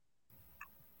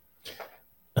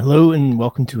Hello and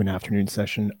welcome to an afternoon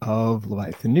session of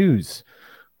Leviathan News.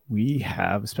 We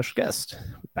have a special guest,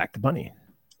 BackTheBunny.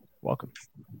 Welcome.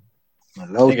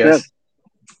 Hello, Hey guys.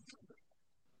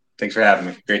 Thanks for having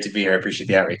me. Great to be here. I appreciate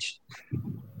the outreach.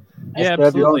 Nice Yeah, to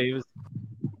have you on. absolutely.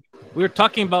 We were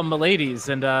talking about Milady's,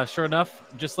 and sure enough,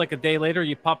 just like a day later,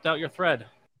 you popped out your thread.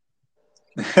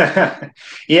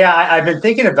 Yeah, I've been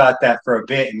thinking about that for a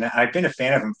bit, and I've been a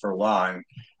fan of him for a while. And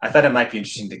I thought it might be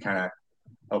interesting to kind of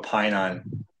opine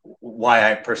on why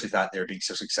I personally thought they were being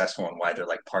so successful and why they're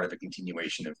like part of a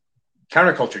continuation of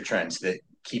counterculture trends that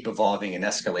keep evolving and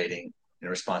escalating in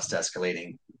response to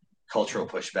escalating cultural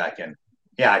pushback. And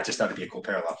yeah, I just thought it'd be a cool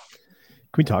parallel.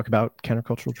 Can we talk about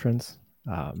countercultural trends?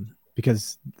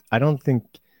 Because I don't think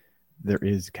there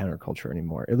is counterculture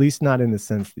anymore, at least not in the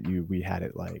sense that we had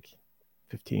it like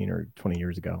 15 or 20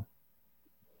 years ago.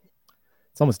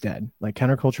 It's almost dead. Like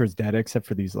counterculture is dead, except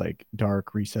for these like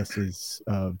dark recesses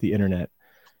of the internet.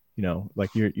 You know,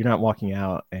 like you're not walking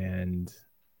out and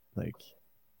like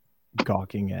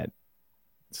gawking at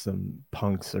some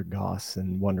punks or goths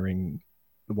and wondering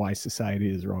why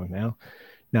society is wrong now.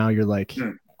 Now you're like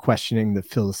questioning the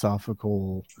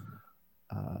philosophical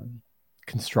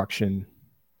construction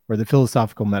or the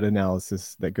philosophical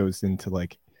meta-analysis that goes into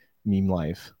like meme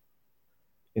life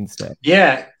instead.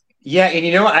 Yeah. And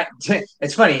you know,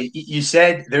 it's funny. You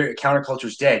said their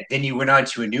counterculture's dead. Then you went on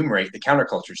to enumerate the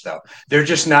countercultures, though. They're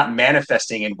just not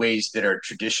manifesting in ways that are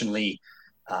traditionally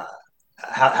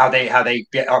how they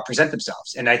present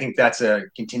themselves. And I think that's a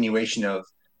continuation of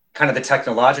kind of the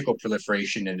technological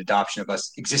proliferation and adoption of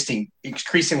us existing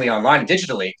increasingly online and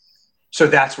digitally. So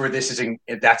that's where this is.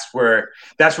 That's where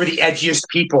the edgiest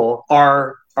people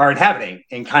are inhabiting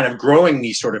and kind of growing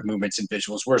these sort of movements and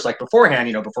visuals. Whereas like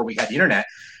beforehand, before we had the internet,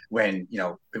 when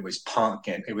it was punk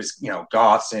and it was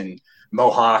goths and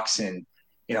mohawks and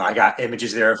I got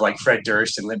images there of like Fred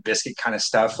Durst and Limp Bizkit kind of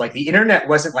stuff. Like the internet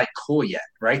wasn't like cool yet,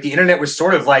 right? The internet was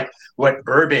sort of like what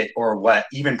Urbit or what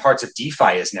even parts of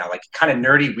DeFi is now, like kind of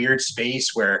nerdy, weird space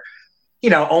where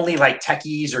only like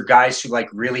techies or guys who like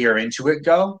really are into it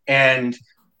go. And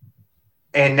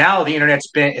now the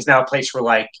is now a place where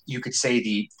like you could say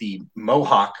the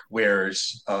Mohawk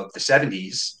wearers of the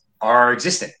 70s are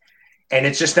existent. And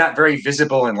it's just not very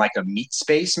visible in like a meat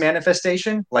space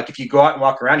manifestation. Like if you go out and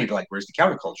walk around, you'd be like, where's the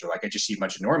counterculture? Like I just see a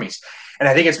bunch of normies. And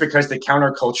I think it's because the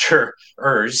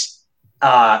counterculturers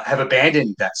have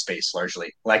abandoned that space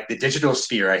largely. Like the digital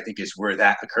sphere, I think, is where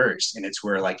that occurs. And it's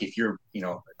where like if you're,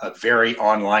 a very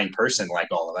online person like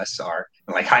all of us are,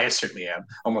 and like I certainly am,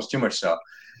 almost too much so,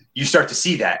 you start to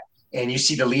see that. And you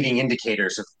see the leading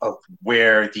indicators of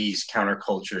where these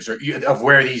countercultures or of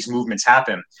where these movements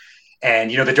happen.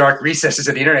 And the dark recesses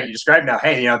of the internet you described now,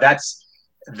 hey, that's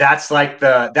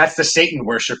the Satan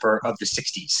worshiper of the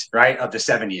 60s, right? Of the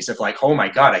 70s, of like, oh my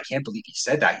God, I can't believe he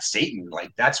said that. He's Satan.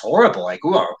 Like, that's horrible. Like,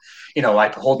 ooh,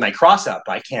 I hold my cross up.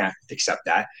 I can't accept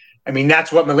that. I mean,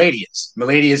 that's what Milady is.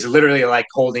 Milady is literally like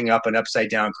holding up an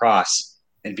upside down cross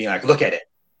and being like, look at it.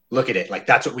 Look at it. Like,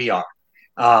 that's what we are.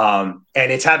 And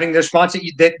it's having the response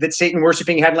that Satan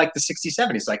worshiping had in like the 60s,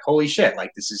 70s. Like, holy shit, like,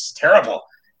 this is terrible.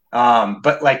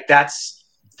 But like that's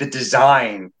the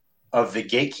design of the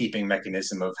gatekeeping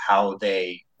mechanism of how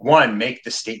they make the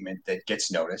statement that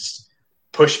gets noticed,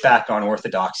 push back on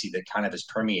orthodoxy that kind of has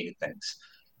permeated things,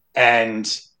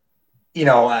 and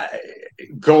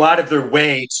go out of their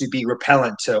way to be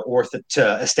repellent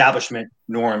to establishment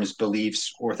norms,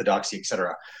 beliefs, orthodoxy,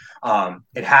 etc.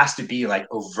 It has to be like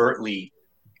overtly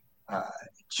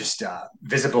just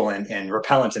visible and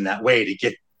repellent in that way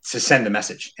to send a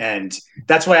message. And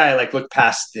that's why I like look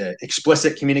past the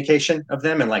explicit communication of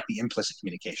them and like the implicit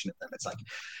communication of them. It's like,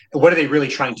 what are they really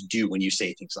trying to do when you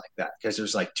say things like that? Because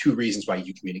there's like two reasons why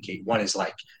you communicate. One is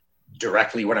like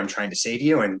directly what I'm trying to say to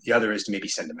you, and the other is to maybe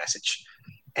send a message.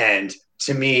 And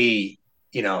to me,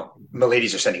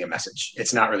 Miladies are sending a message.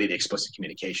 It's not really the explicit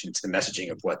communication. It's the messaging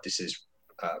of what this is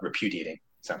repudiating.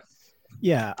 So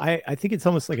yeah, I think it's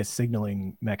almost like a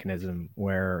signaling mechanism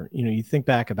where you think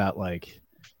back about like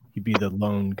you'd be the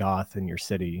lone goth in your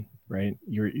city, right?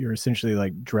 You're essentially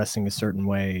like dressing a certain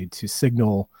way to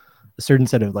signal a certain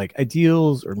set of like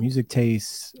ideals or music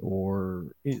tastes or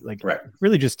like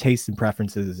really just tastes and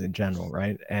preferences in general,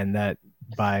 right? And that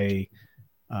by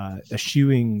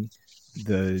eschewing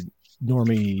the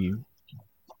normie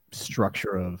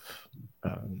structure of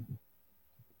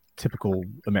typical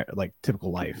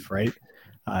life, right?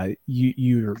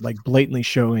 You're like blatantly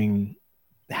showing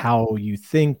how you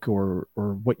think or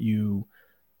what you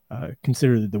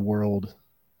consider the world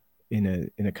in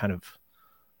a kind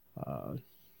of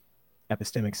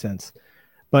epistemic sense.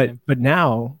 But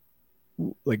now,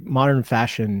 like modern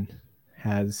fashion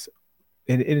has,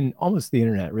 in almost the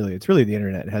internet, really, it's really the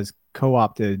internet has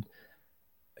co-opted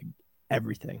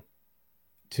everything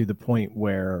to the point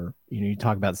where, you know, you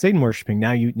talk about Satan worshiping.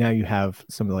 Now you have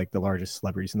some of like the largest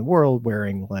celebrities in the world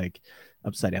wearing like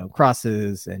upside down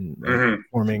crosses and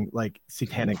performing like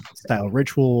satanic style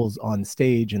rituals on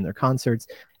stage in their concerts,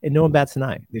 and no one bats an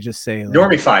eye. They just say like,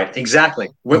 normified. Exactly.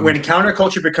 When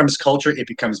counterculture becomes culture, it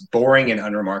becomes boring and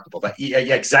unremarkable. But yeah,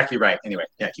 exactly right. Anyway,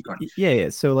 yeah, keep going. Yeah.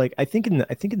 So like, I think in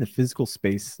the physical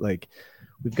space, like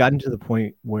we've gotten to the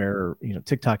point where, you know,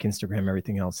 TikTok, Instagram,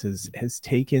 everything else has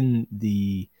taken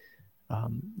the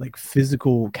like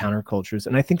physical countercultures,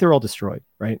 and I think they're all destroyed,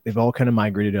 right? They've all kind of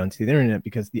migrated onto the internet,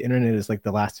 because the internet is like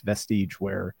the last vestige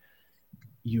where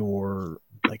your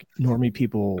like normie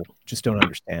people just don't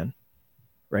understand,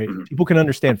 right? People can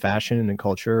understand fashion and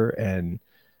culture and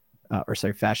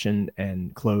fashion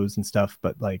and clothes and stuff,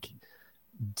 but like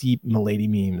deep Milady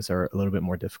memes are a little bit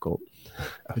more difficult,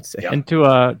 I would say. And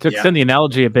to extend the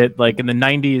analogy a bit, like in the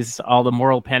 90s, all the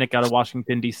moral panic out of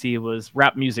Washington, D.C. was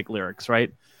rap music lyrics,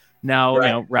 right? Now, you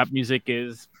know, rap music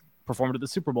is performed at the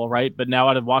Super Bowl, right? But now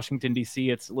out of Washington, D.C.,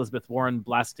 it's Elizabeth Warren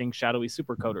blasting shadowy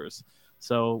supercoders.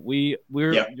 So we're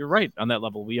you're right on that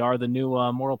level. We are the new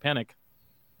moral panic.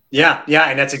 Yeah,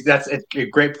 and that's a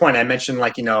great point. I mentioned,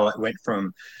 like, you know, it went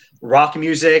from rock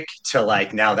music to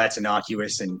like now that's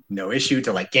innocuous and no issue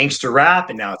to like gangster rap,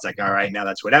 and now it's like, all right, now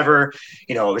that's whatever.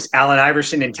 You know, it was Allen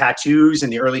Iverson and tattoos in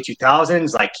the early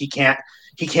 2000s. Like he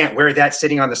can't wear that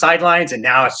sitting on the sidelines, and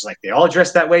now it's like they all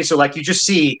dress that way. So like you just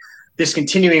see this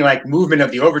continuing like movement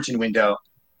of the Overton window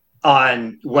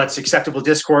on what's acceptable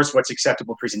discourse, what's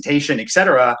acceptable presentation,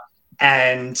 etc.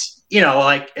 And, you know,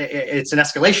 like it's an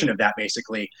escalation of that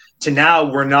basically to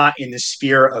now we're not in the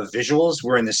sphere of visuals.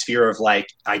 We're in the sphere of like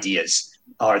ideas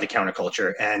or the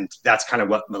counterculture. And that's kind of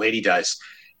what Milady does.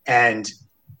 And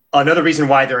another reason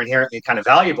why they're inherently kind of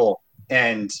valuable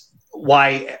and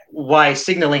why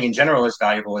signaling in general is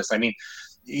valuable is, I mean,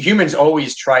 humans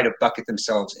always try to bucket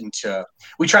themselves into,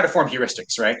 we try to form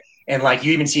heuristics, right? And like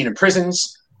you even see it in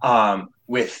prisons,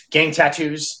 with gang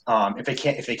tattoos.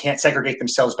 If they can't segregate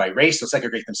themselves by race, they'll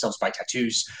segregate themselves by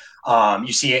tattoos.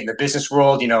 You see it in the business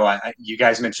world. You know, you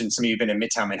guys mentioned, some of you have been in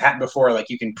Midtown Manhattan before. Like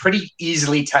you can pretty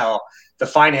easily tell the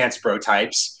finance bro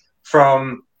types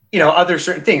from, you know, other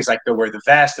certain things, like they'll wear the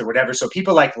vest or whatever. So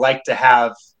people like to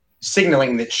have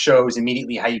signaling that shows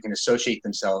immediately how you can associate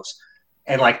themselves.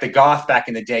 And like the goth back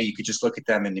in the day, you could just look at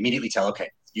them and immediately tell, okay,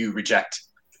 you reject.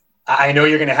 I know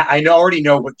you're going to I already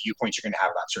know what viewpoints you're going to have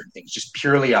about certain things, just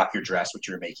purely off your dress, what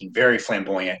you're making, very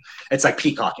flamboyant. It's like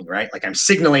peacocking, right? Like I'm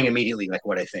signaling immediately like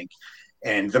what I think.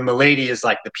 And the Milady is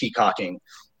like the peacocking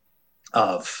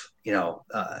of, you know,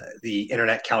 the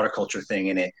internet counterculture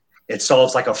thing. And it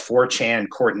solves like a 4chan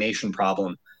coordination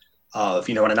problem of,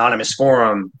 you know, an anonymous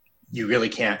forum. You really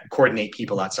can't coordinate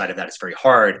people outside of that. It's very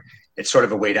hard. It's sort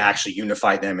of a way to actually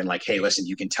unify them and like, hey, listen,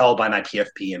 you can tell by my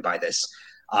PFP and by this,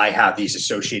 I have these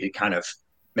associated kind of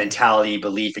mentality,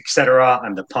 belief, etc.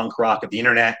 I'm the punk rock of the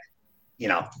internet, you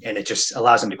know, and it just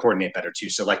allows them to coordinate better too.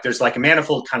 So like, there's like a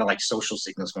manifold kind of like social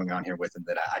signals going on here with them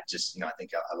that I just, you know, I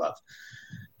think I love.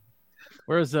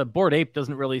 Whereas Bored Ape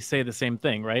doesn't really say the same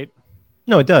thing, right?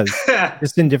 No, it does,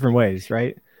 just in different ways,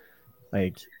 right?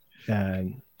 Like,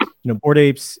 you know, Bored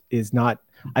Apes is not.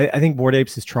 I think Bored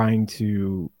Apes is trying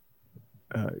to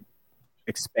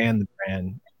expand the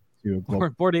brand.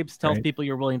 Bored Apes tells people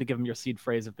you're willing to give them your seed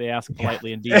phrase if they ask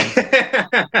politely in DMs.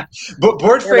 But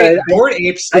Bored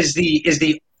Apes is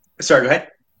the. Sorry, go ahead.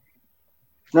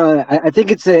 No, I think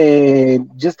it's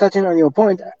just touching on your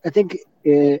point. I think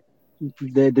the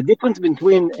difference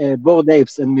between Bored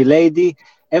Apes and Milady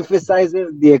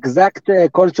emphasizes the exact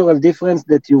cultural difference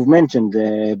that you've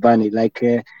mentioned, Bunny. Like,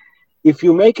 if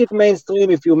you make it mainstream,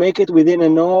 if you make it within a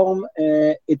norm,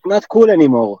 it's not cool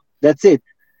anymore. That's it.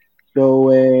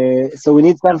 So we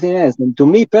need something else. And to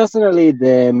me personally,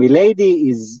 the Milady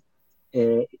is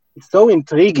so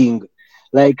intriguing.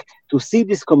 Like to see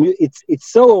this community,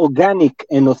 it's so organic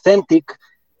and authentic,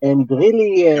 and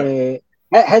really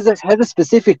has a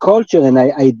specific culture and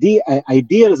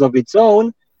ideals of its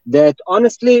own. That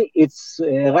honestly, it's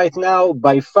right now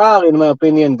by far, in my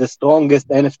opinion, the strongest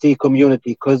NFT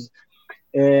community because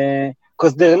they're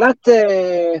not.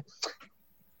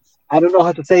 I don't know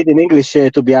how to say it in English,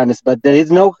 to be honest, but there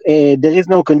is no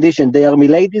condition. They are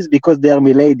Miladies because they are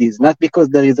Miladies, not because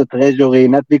there is a treasury,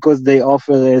 not because they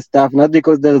offer stuff, not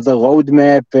because there is a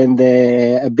roadmap and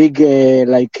a big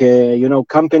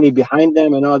company behind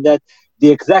them and all that. The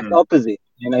exact opposite,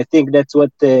 and I think that's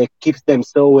what keeps them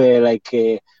so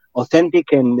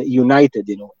authentic and united,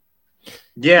 you know.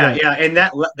 Yeah, and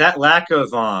that lack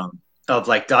of of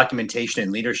like documentation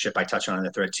and leadership I touch on in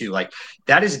the thread too, like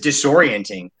that is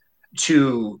disorienting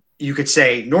to, you could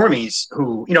say, normies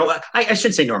who, I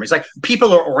shouldn't say normies, like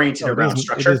people are oriented around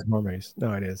structure. It is normies.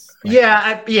 No, it is. Like,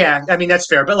 I mean, that's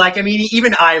fair. But like, I mean,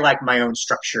 even I like my own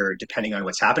structure depending on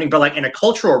what's happening. But like in a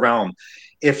cultural realm,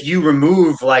 if you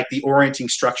remove like the orienting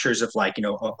structures of like, a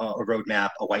roadmap,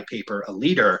 a white paper, a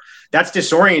leader, that's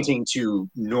disorienting to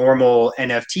normal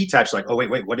NFT types. Like, oh, wait,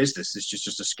 what is this? It's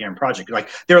just a scam project. Like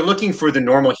they're looking for the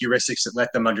normal heuristics that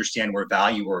let them understand where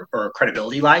value or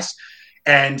credibility lies.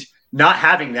 And not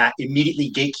having that immediately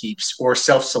gatekeeps or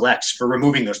self-selects for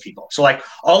removing those people. So like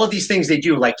all of these things they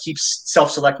do like keeps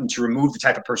self-selecting to remove the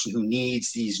type of person who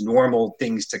needs these normal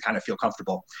things to kind of feel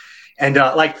comfortable. And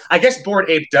like, I guess Bored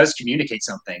Ape does communicate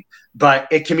something, but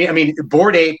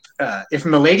Bored Ape, if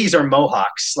Miladies are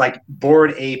Mohawks, like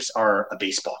Bored Apes are a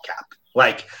baseball cap.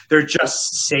 Like they're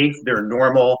just safe. They're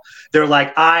normal. They're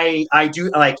like,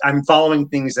 I'm following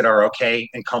things that are okay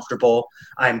and comfortable.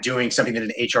 I'm doing something that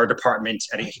an HR department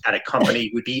at a company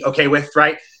would be okay with.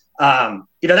 Right.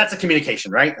 That's a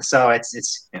communication, right? So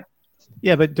it's.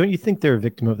 Yeah. But don't you think they're a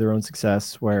victim of their own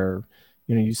success where,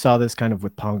 you saw this kind of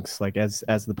with punks, like as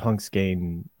the punks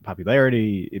gain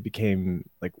popularity, it became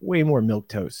like way more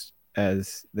milquetoast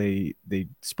as they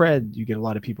spread. You get a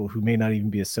lot of people who may not even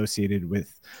be associated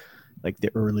with like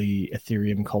the early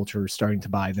Ethereum culture starting to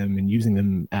buy them and using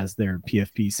them as their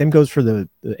PFP. Same goes for the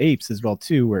apes as well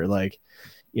too, where like,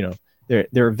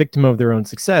 they're a victim of their own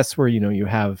success where, you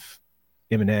have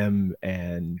Eminem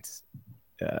and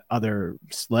other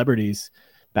celebrities,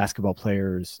 basketball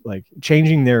players, like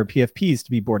changing their PFPs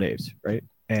to be Bored Apes, right?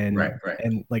 And right.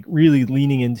 And like really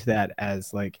leaning into that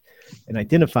as like an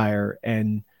identifier.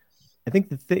 And I think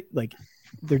like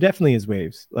there definitely is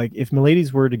waves. Like if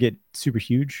Miladies were to get super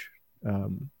huge,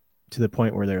 to the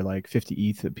point where they're like 50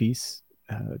 ETH a piece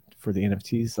for the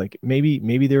NFTs, like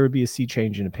maybe there would be a sea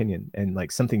change in opinion and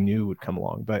like something new would come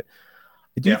along. But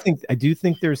I do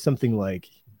think there's something like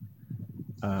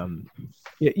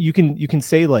you can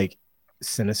say like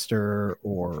sinister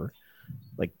or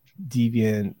like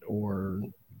deviant or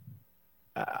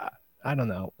I don't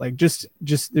know, like just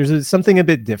there's something a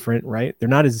bit different, right?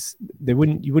 You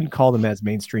wouldn't call them as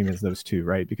mainstream as those two,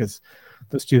 right? Because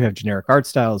those two have generic art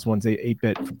styles. One's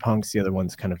 8-bit for punks, the other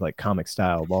one's kind of like comic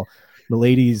style. Well,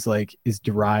 Milady's like is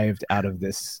derived out of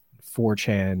this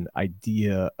 4chan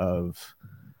idea of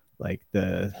like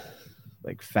the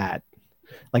like fat,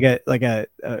 like a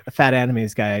fat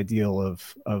animes guy ideal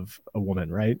of a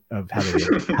woman, right? Of how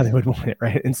they would want it,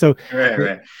 right? And so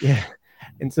right. Yeah.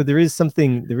 And so there is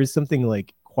something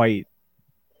like quite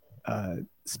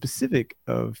specific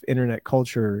of internet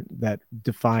culture that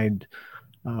defined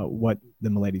what the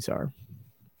Miladies are.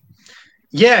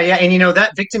 Yeah. And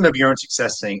that victim of your own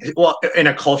success thing, well, in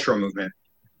a cultural movement,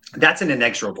 that's an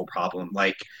inexorable problem.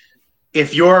 Like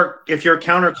if your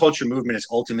counterculture movement is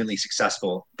ultimately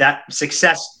successful, that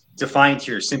success defined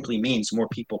here simply means more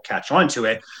people catch on to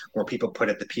it, more people put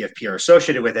it, the PFP are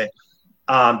associated with it.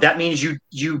 That means you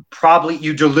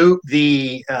dilute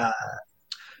the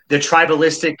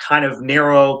tribalistic kind of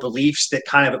narrow beliefs that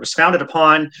kind of it was founded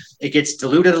upon. It gets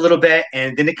diluted a little bit,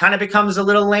 and then it kind of becomes a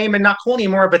little lame and not cool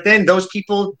anymore. But then those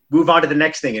people move on to the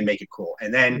next thing and make it cool,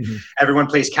 and then everyone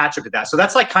plays catch up to that. So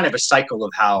that's like kind of a cycle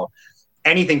of how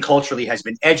anything culturally has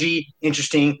been edgy,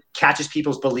 interesting, catches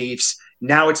people's beliefs.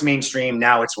 Now it's mainstream.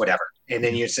 Now it's whatever, and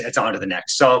then it's on to the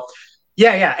next. So.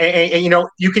 Yeah. And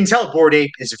you can tell Bored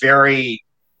Ape is very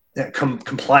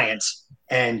compliant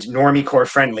and normie core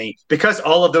friendly because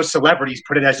all of those celebrities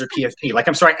put it as their PFP. Like,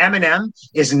 I'm sorry, Eminem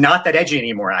is not that edgy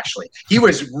anymore, actually. He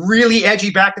was really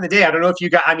edgy back in the day. I don't know if you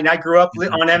got, I grew up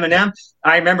on Eminem.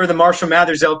 I remember the Marshall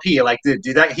Mathers LP. Like,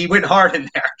 that he went hard in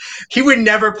there. He would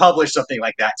never publish something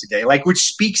like that today, like, which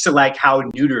speaks to like how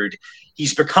neutered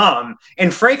he's become.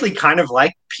 And frankly, kind of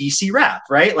like PC rap,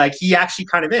 right? Like, he actually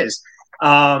kind of is.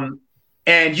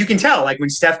 And you can tell, like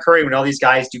when Steph Curry, when all these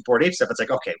guys do Bored Ape stuff, it's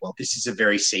like, okay, well, this is a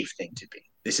very safe thing to be.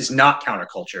 This is not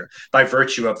counterculture by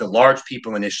virtue of the large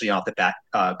people initially off the bat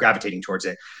gravitating towards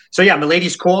it. So yeah,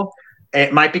 Milady's cool.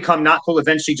 It might become not cool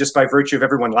eventually just by virtue of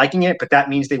everyone liking it, but that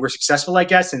means they were successful, I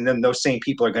guess. And then those same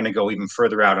people are going to go even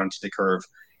further out onto the curve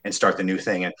and start the new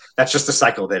thing. And that's just the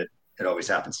cycle that it always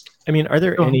happens. I mean, are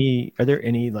there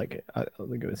any like, I'll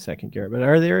go a second, Garrett, but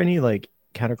are there any like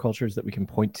countercultures that we can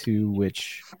point to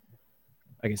which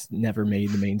I guess never made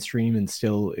the mainstream and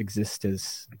still exist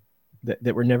as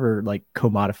that were never like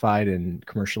commodified and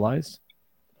commercialized?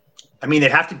 I mean,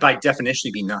 they'd have to by definition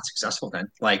be not successful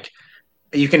then. Like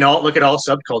you can all look at all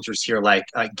subcultures here, like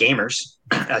gamers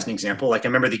as an example. Like I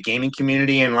remember the gaming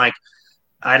community in like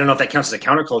I don't know if that counts as a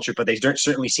counterculture, but they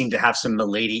certainly seem to have some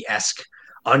Milady-esque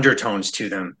undertones to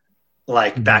them,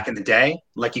 like back in the day,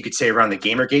 like you could say around the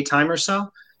Gamergate time or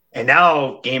so. And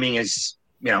now gaming is,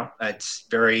 it's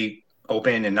very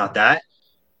open and not that.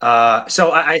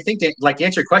 So I think that, like, to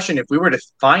answer your question, if we were to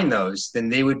find those, then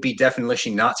they would be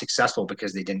definitionally not successful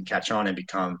because they didn't catch on and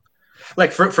become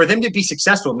like for them to be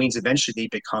successful means eventually they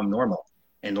become normal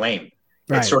and lame.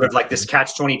 Right. It's sort of like this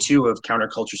catch-22 of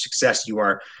counterculture success. You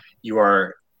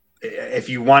are, if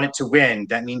you want it to win,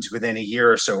 that means within a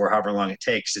year or so, or however long it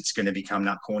takes, it's going to become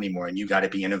not cool anymore. And you got to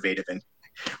be innovative and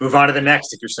move on to the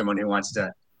next if you're someone who wants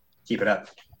to keep it up.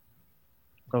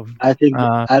 I think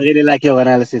I really like your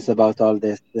analysis about all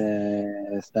this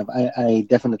stuff. I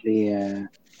definitely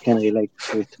can relate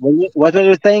to it. What were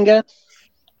you saying, Gert?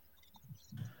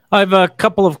 I have a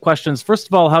couple of questions. First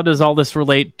of all, how does all this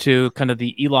relate to kind of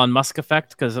the Elon Musk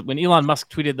effect? Because when Elon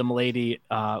Musk tweeted the Milady,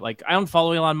 like, I don't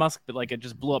follow Elon Musk, but like it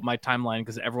just blew up my timeline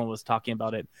because everyone was talking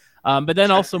about it. But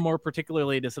then also more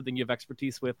particularly to something you have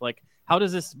expertise with, like, how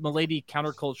does this Milady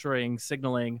counterculturing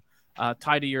signaling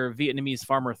tie to your Vietnamese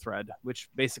farmer thread, which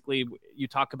basically you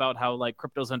talk about how like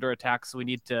crypto's under attack, so we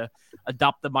need to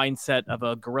adopt the mindset of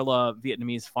a guerrilla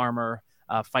Vietnamese farmer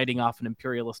fighting off an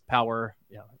imperialist power.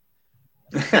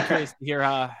 I'm curious to hear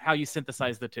how you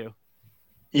synthesize the two.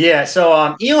 Yeah,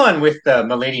 so Elon with the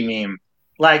Milady meme,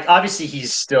 like, obviously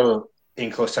he's still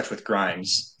in close touch with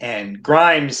Grimes, and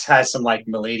Grimes has some like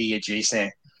Milady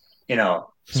adjacent,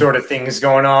 sort of things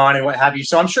going on and what have you.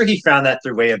 So I'm sure he found that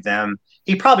through way of them.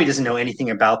 He probably doesn't know anything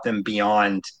about them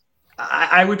beyond.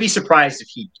 I would be surprised if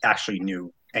he actually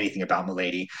knew anything about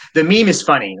Milady. The meme is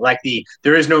funny, like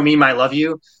 "there is no meme, I love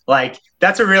you." Like,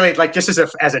 that's a really, like, just as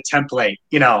a template,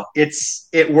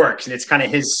 it works, and it's kind of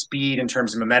his speed in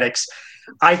terms of memetics.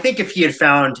 I think if he had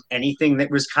found anything that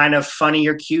was kind of funny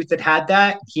or cute that had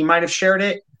that, he might have shared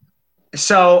it.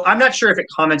 So I'm not sure if it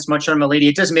comments much on Milady.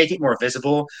 It does make it more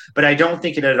visible, but I don't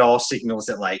think it at all signals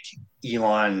that like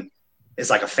Elon is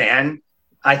like a fan.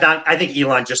 I think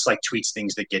Elon just like tweets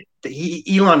things that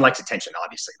Elon likes attention,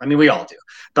 obviously. I mean, we all do,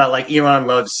 but like Elon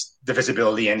loves the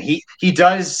visibility, and he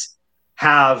does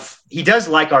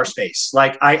like our space.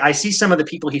 Like I see some of the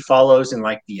people he follows in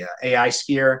like the AI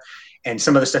sphere, and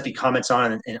some of the stuff he comments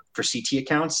on for CT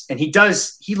accounts, and he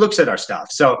looks at our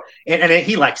stuff. So and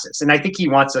he likes us, and I think he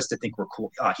wants us to think we're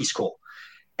cool. He's cool,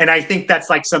 and I think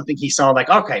that's like something he saw. Like,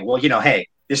 okay, well, hey,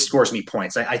 this scores me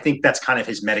points. I think that's kind of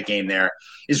his metagame. There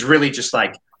is really just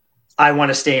like, I want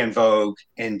to stay in vogue,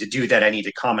 and to do that, I need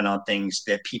to comment on things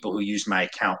that people who use my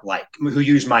account who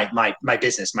use my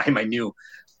business, my new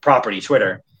property,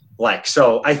 Twitter, like.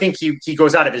 So I think he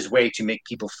goes out of his way to make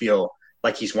people feel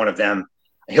like he's one of them.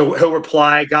 He'll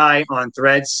reply guy on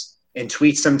threads and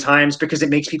tweets sometimes because it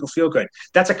makes people feel good.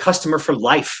 That's a customer for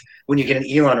life. When you get an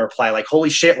Elon reply, like, holy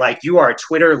shit, like, you are a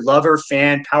Twitter lover,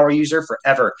 fan, power user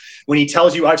forever. When he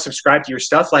tells you I've subscribed to your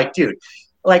stuff, like, dude,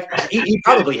 like, he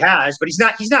probably has, but he's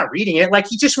not reading it. Like,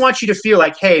 he just wants you to feel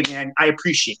like, hey man, I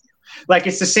appreciate you. Like,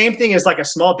 it's the same thing as like a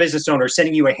small business owner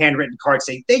sending you a handwritten card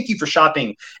saying, thank you for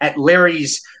shopping at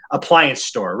Larry's appliance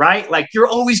store, right? Like, you're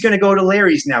always going to go to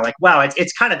Larry's now. Like, wow,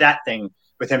 it's kind of that thing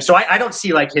with him. So I don't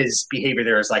see like his behavior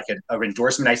there as like an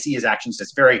endorsement. I see his actions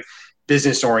as very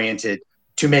business oriented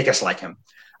to make us like him.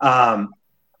 So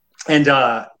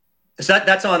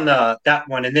that's on that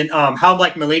one. And then how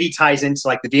like Milady ties into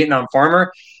like the Vietnam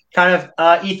farmer kind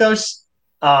of ethos,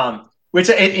 which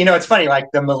it's funny, like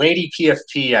the Milady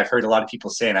PFP. I've heard a lot of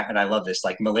people say, and I love this.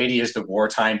 Like, Milady is the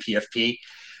wartime PFP.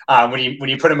 When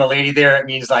you put a Milady there, it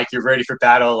means like you're ready for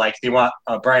battle. Like, they want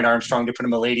Brian Armstrong to put a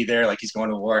Milady there, like he's going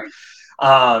to war.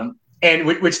 And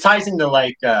which ties into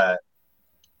like the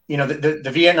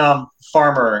Vietnam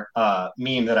farmer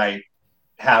meme that I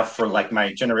have for like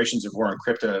my Generations of War and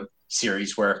Crypto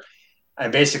series, where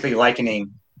I'm basically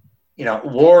likening,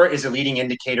 war is a leading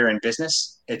indicator in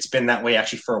business. It's been that way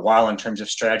actually for a while in terms of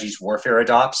strategies warfare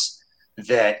adopts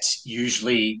that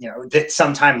usually, that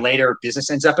sometime later business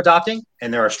ends up adopting,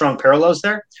 and there are strong parallels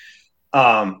there.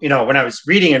 When I was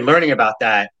reading and learning about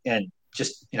that, and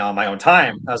just, on my own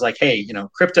time, I was like, hey,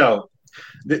 crypto,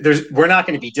 we're not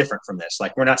going to be different from this.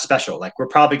 Like, we're not special. Like, we're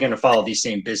probably going to follow these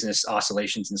same business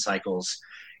oscillations and cycles.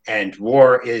 And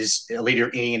war is a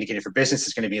leading indicator for business.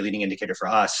 It's going to be a leading indicator for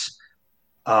us.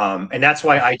 And that's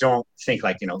why I don't think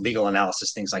like, legal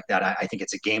analysis, things like that. I think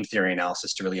it's a game theory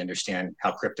analysis to really understand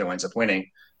how crypto ends up winning,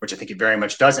 which I think it very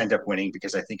much does end up winning,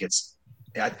 because I think it's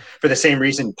for the same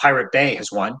reason Pirate Bay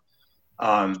has won.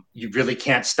 You really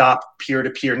can't stop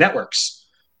peer-to-peer networks.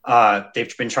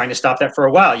 They've been trying to stop that for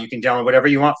a while. You can download whatever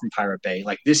you want from Pirate Bay.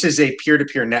 Like, this is a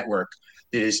peer-to-peer network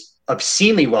that is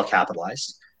obscenely well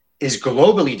capitalized, is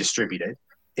globally distributed,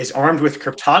 is armed with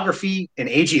cryptography and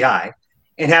AGI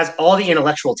and has all the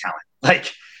intellectual talent.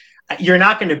 Like, you're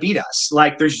not going to beat us.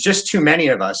 Like, there's just too many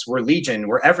of us. We're legion.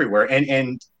 We're everywhere.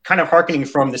 And kind of hearkening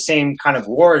from the same kind of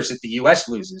wars that the U.S.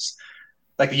 loses.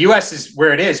 Like, the U.S. is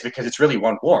where it is because it's really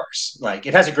won wars. Like,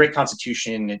 it has a great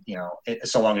constitution,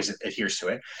 so long as it adheres to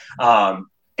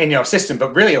it, system.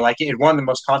 But really, like, it won the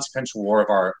most consequential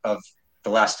war of the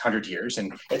last 100 years,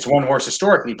 and it's won wars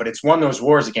historically. But it's won those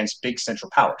wars against big central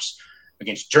powers,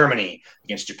 against Germany,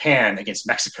 against Japan, against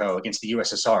Mexico, against the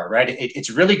USSR. Right? It's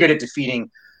really good at defeating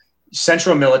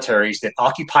central militaries that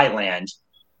occupy land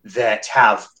that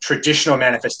have traditional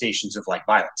manifestations of like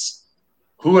violence.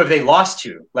 Who have they lost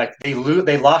to? Like, they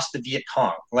lost the Viet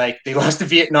Cong. Like, they lost to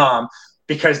Vietnam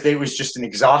because it was just an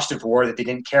exhaustive war that they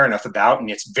didn't care enough about,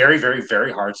 and it's very, very,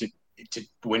 very hard to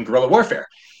win guerrilla warfare.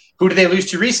 Who did they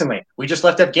lose to recently? We just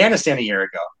left Afghanistan a year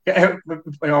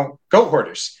ago. Goat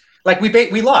hoarders. Like,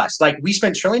 we lost. Like, we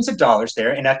spent trillions of dollars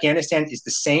there, and Afghanistan is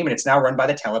the same, and it's now run by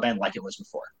the Taliban like it was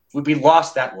before. We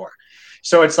lost that war.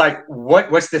 So it's like,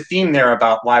 what's the theme there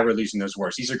about why we're losing those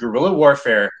wars? These are guerrilla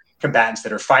warfare combatants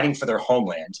that are fighting for their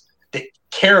homeland, that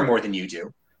care more than you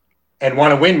do and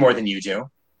want to win more than you do.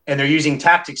 And they're using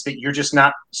tactics that you're just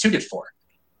not suited for.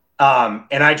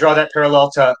 And I draw that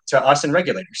parallel to us and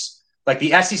regulators. Like,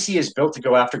 the SEC is built to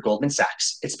go after Goldman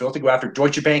Sachs. It's built to go after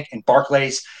Deutsche Bank and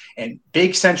Barclays and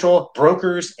big central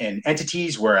brokers and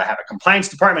entities where I have a compliance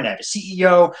department, I have a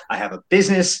CEO, I have a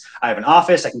business, I have an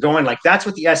office, I can go in. Like, that's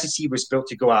what the SEC was built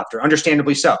to go after,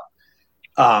 understandably so.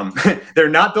 They're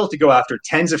not built to go after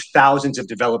tens of thousands of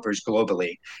developers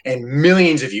globally and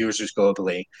millions of users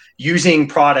globally using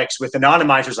products with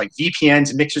anonymizers like VPNs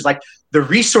and mixers. Like, the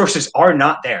resources are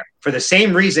not there for the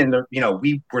same reason that,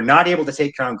 we were not able to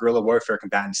take down guerrilla warfare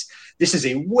combatants. This is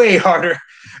a way harder,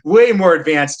 way more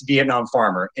advanced Vietnam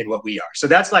farmer in what we are. So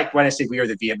that's like when I say we are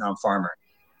the Vietnam farmer.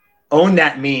 Own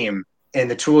that meme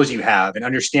and the tools you have, and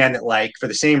understand that, like, for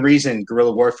the same reason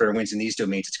guerrilla warfare wins in these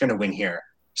domains, it's going to win here.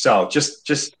 So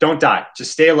just don't die.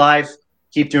 Just stay alive,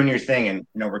 keep doing your thing, and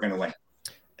we're going to win.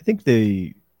 I think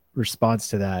the response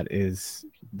to that is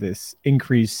this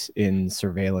increase in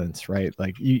surveillance, right?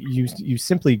 Like, you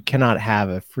simply cannot have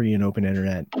a free and open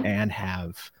internet and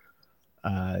have,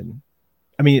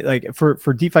 like,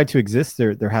 for DeFi to exist,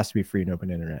 there has to be free and open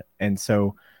internet. And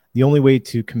so the only way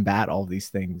to combat all these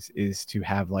things is to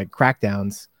have like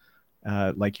crackdowns,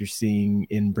 like you're seeing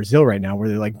in Brazil right now, where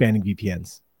they're like banning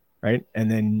VPNs. Right. And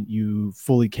then you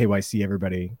fully KYC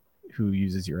everybody who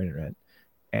uses your internet.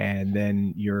 And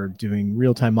then you're doing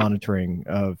real-time monitoring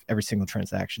of every single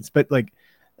transactions. But like,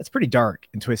 that's pretty dark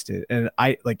and twisted. And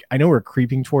I know we're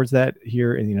creeping towards that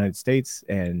here in the United States,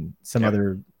 and some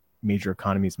other major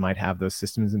economies might have those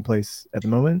systems in place at the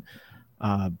moment.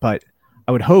 But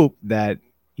I would hope that,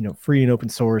 free and open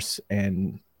source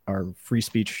and our free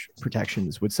speech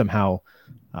protections would somehow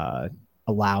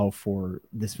allow for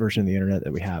this version of the internet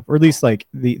that we have, or at least like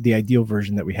the ideal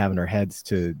version that we have in our heads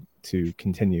to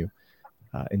continue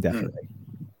indefinitely.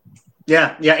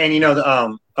 Yeah. And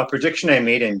a prediction I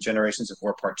made in Generations of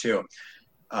War Part 2,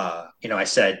 I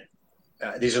said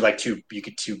these are like two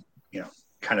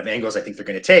kind of angles I think they're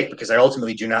going to take, because I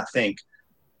ultimately do not think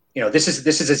this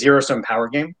is a zero-sum power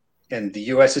game, and the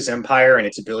US's empire and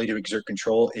its ability to exert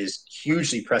control is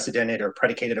hugely precedented or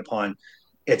predicated upon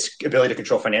its ability to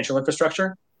control financial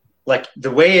infrastructure. Like,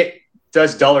 the way it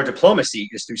does dollar diplomacy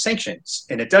is through sanctions,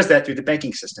 and it does that through the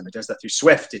banking system. It does that through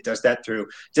SWIFT. It does that through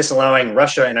disallowing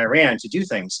Russia and Iran to do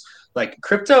things. Like,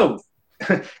 crypto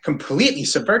completely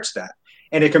subverts that,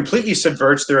 and it completely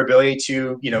subverts their ability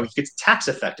to, get tax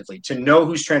effectively, to know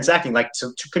who's transacting, like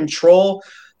to control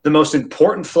the most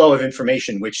important flow of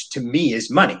information, which to me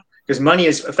is money, because money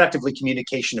is effectively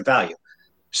communication of value.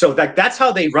 So that's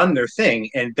how they run their thing,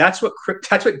 and that's what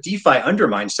DeFi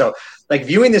undermines. So, like,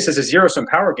 viewing this as a zero-sum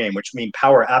power game, which means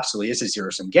power absolutely is a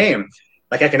zero-sum game.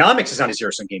 Like, economics is not a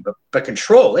zero-sum game, but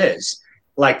control is.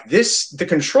 Like, the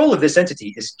control of this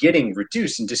entity is getting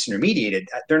reduced and disintermediated.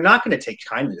 They're not going to take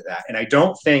kindly to that, and I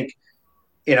don't think,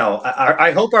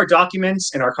 I hope our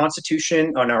documents and our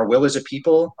constitution and our will as a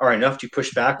people are enough to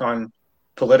push back on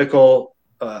political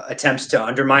attempts to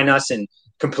undermine us and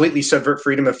completely subvert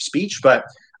freedom of speech, but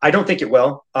I don't think it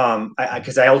will,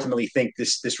 because I ultimately think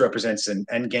this represents an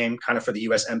end game kind of for the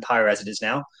U.S. empire as it is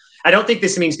now. I don't think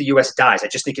this means the U.S. dies. I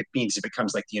just think it means it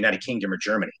becomes like the United Kingdom or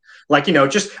Germany, like,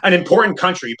 just an important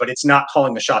country, but it's not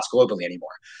calling the shots globally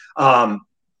anymore.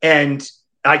 And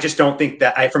I just don't think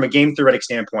that, from a game theoretic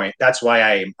standpoint, that's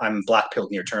why I'm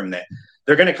black-pilled near term, that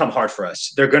they're going to come hard for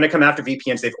us. They're going to come after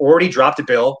VPNs. They've already dropped a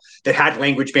bill that had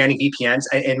language banning VPNs.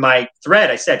 In my thread,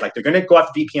 I said, like, they're going to go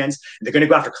after VPNs, and they're going to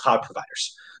go after cloud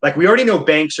providers. Like we already know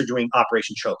banks are doing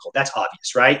Operation Chokehold. That's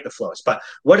obvious, right? The flows. But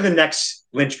what are the next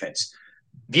linchpins?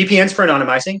 VPNs for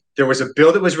anonymizing. There was a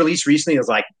bill that was released recently. It was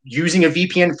like using a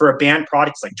VPN for a banned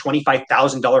product is like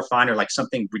 $25,000 fine or like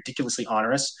something ridiculously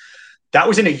onerous. That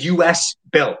was in a U.S.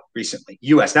 bill recently.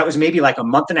 U.S. That was maybe like a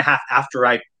month and a half after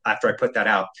I put that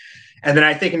out. And then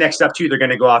I think next up too, they're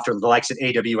going to go after the likes of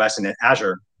AWS and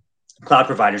Azure cloud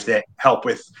providers that help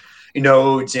with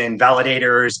nodes and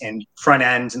validators and front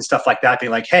ends and stuff like that.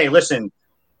 Being like, hey, listen,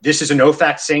 this is an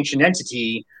OFAC sanctioned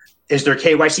entity. Is there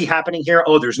KYC happening here?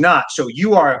 Oh, there's not. So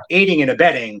you are aiding and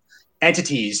abetting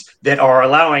entities that are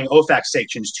allowing OFAC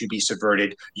sanctions to be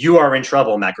subverted. You are in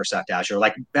trouble, Microsoft Azure.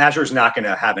 Like Azure is not going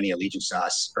to have any allegiance to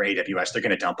us or AWS. They're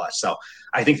going to dump us. So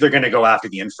I think they're going to go after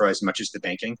the infra as much as the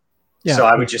banking. Yeah, so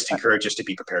I would just encourage us to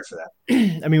be prepared for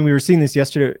that. I mean, we were seeing this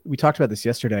yesterday. We talked about this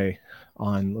yesterday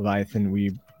on Leviathan.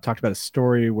 We talked about a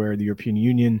story where the European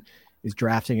Union is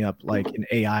drafting up like an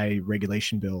AI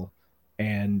regulation bill.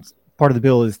 And part of the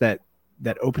bill is that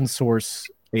open source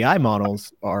AI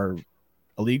models are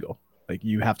illegal. Like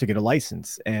you have to get a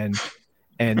license, and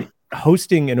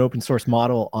hosting an open source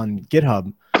model on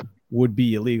GitHub would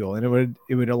be illegal. And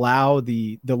it would allow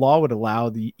the law would allow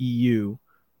the EU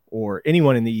or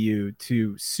anyone in the EU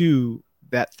to sue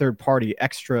that third party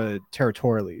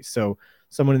extraterritorially. So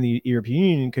someone in the European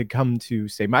Union could come to,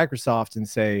 say, Microsoft and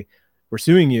say, we're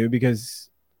suing you because,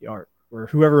 or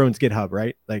whoever owns GitHub,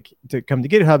 right? Like to come to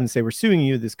GitHub and say, we're suing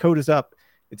you. This code is up.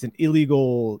 It's an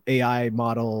illegal AI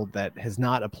model that has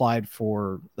not applied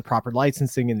for the proper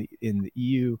licensing in the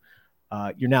EU.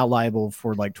 You're now liable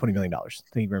for like $20 million.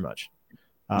 Thank you very much.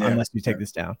 Unless you take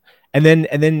this down. And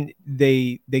then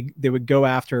they would go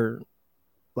after,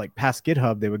 like past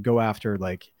GitHub, they would go after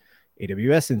like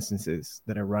AWS instances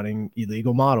that are running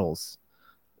illegal models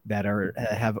that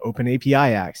have open API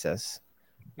access.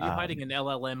 Are you hiding an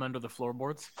LLM under the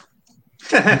floorboards?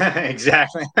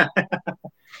 Exactly.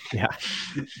 Yeah.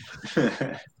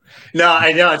 No,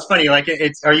 I know it's funny. Like,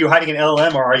 are you hiding an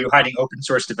LLM or are you hiding open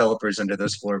source developers under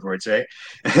those floorboards, right?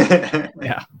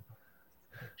 Yeah.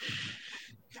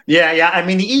 Yeah. I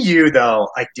mean, the EU though,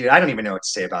 like, dude, I don't even know what to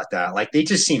say about that. Like, they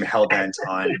just seem hell bent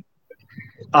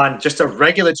on just a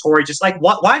regulatory, just like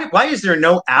why is there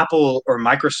no Apple or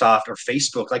Microsoft or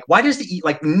Facebook? Like, why does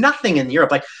like nothing in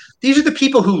Europe? Like, these are the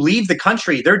people who leave the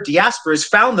country. Their diasporas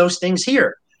found those things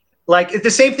here. Like, it's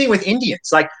the same thing with Indians.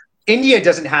 Like, India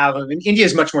doesn't have, I mean, India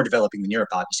is much more developing than Europe,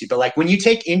 obviously. But like when you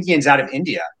take Indians out of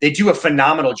India, they do a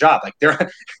phenomenal job. Like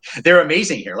they're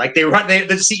amazing here. Like they're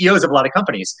the CEOs of a lot of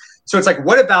companies. So it's like,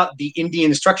 what about the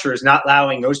Indian structures not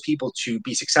allowing those people to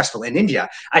be successful in India?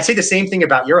 I'd say the same thing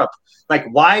about Europe. Like,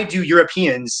 why do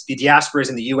Europeans, the diasporas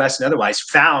in the US and otherwise,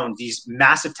 found these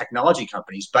massive technology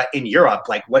companies? But in Europe,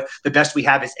 like what the best we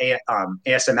have is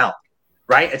ASML.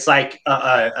 Right? It's like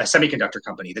a semiconductor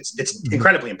company that's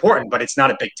incredibly important, but it's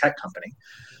not a big tech company.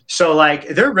 So like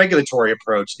their regulatory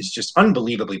approach is just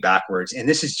unbelievably backwards. And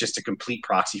this is just a complete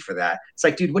proxy for that. It's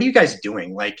like, dude, what are you guys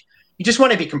doing? Like, you just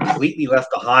want to be completely left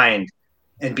behind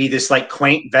and be this like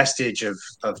quaint vestige of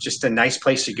just a nice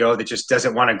place to go that just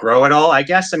doesn't want to grow at all, I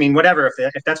guess. I mean, whatever,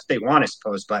 if that's what they want, I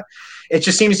suppose. But it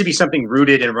just seems to be something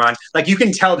rooted and run. Like, you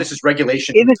can tell this is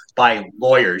regulation by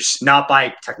lawyers, not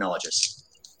by technologists.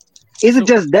 Is it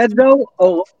just that though,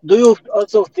 or do you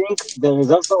also think there is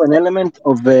also an element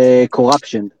of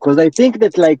corruption? Because I think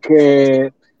that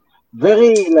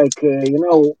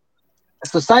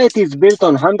society is built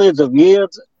on hundreds of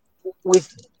years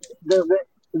with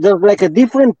there's like a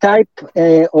different type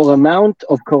or amount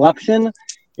of corruption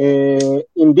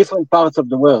in different parts of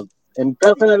the world. And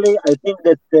personally, I think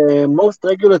that most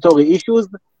regulatory issues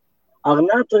are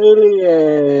not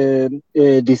really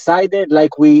decided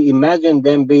like we imagine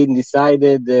them being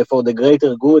decided for the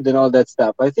greater good and all that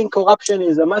stuff. I think corruption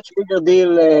is a much bigger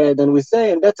deal than we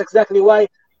say, and that's exactly why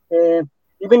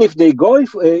even if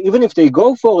they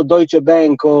go for Deutsche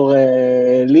Bank or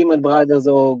Lehman Brothers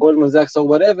or Goldman Sachs or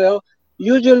whatever,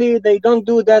 usually they don't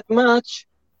do that much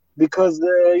because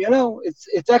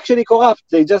it's actually corrupt.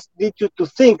 They just need you to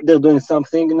think they're doing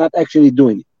something, not actually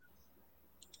doing it.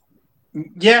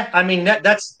 Yeah, I mean,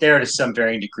 that's there to some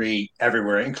varying degree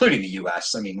everywhere, including the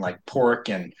U.S. I mean, like pork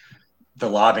and the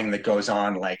lobbying that goes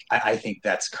on, like I think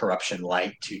that's corruption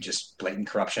light to just blatant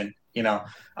corruption.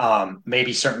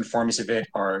 Maybe certain forms of it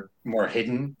are more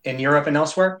hidden in Europe and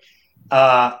elsewhere.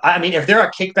 I mean, if there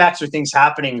are kickbacks or things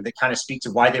happening that kind of speak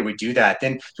to why they would do that,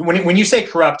 then when you say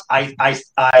corrupt,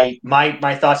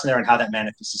 my thoughts in there on how that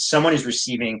manifests is someone is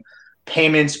receiving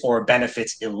payments or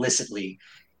benefits illicitly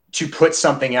to put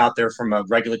something out there from a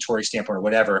regulatory standpoint or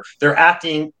whatever. They're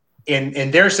acting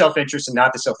in their self-interest and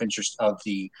not the self-interest of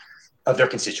the of their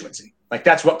constituency. Like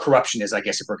that's what corruption is, I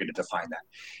guess, if we're going to define that.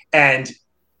 And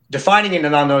defining it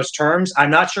on those terms,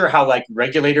 I'm not sure how like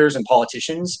regulators and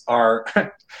politicians are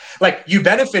like, you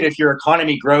benefit if your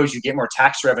economy grows, you get more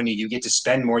tax revenue, you get to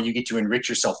spend more, you get to enrich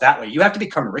yourself that way. You have to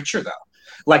become richer though.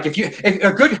 Like if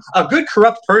a good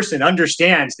corrupt person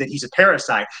understands that he's a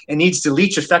parasite and needs to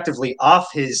leech effectively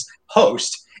off his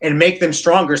host and make them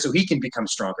stronger so he can become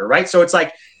stronger, right? So it's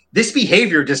like this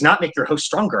behavior does not make your host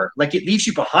stronger. Like it leaves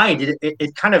you behind.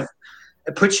 It kind of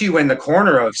puts you in the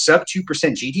corner of sub 2%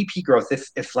 GDP growth,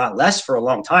 if not less, for a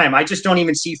long time. I just don't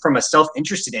even see from a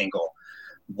self-interested angle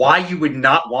why you would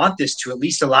not want this to at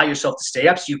least allow yourself to stay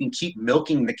up so you can keep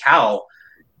milking the cow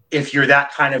if you're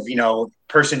that kind of,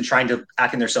 person trying to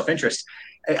act in their self-interest.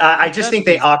 I just think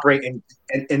they operate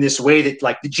in this way that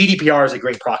like the GDPR is a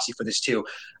great proxy for this too.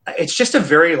 It's just a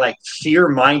very like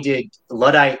fear-minded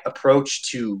Luddite approach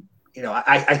to,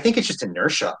 I think it's just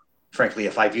inertia, frankly,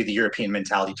 if I view the European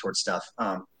mentality towards stuff.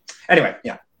 Anyway,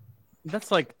 yeah.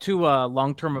 That's like too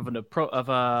long-term of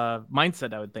a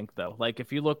mindset, I would think, though. Like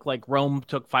if you look, like Rome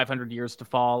took 500 years to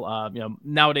fall.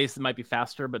 Nowadays it might be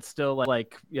faster, but still,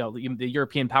 like the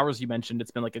European powers you mentioned, it's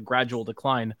been like a gradual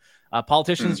decline.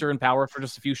 Politicians are in power for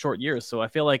just a few short years, so I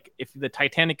feel like if the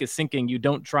Titanic is sinking, you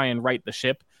don't try and right the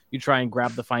ship. You try and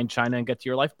grab the fine china and get to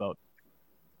your lifeboat.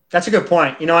 That's a good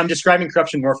point. I'm describing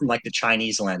corruption more from like the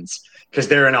Chinese lens because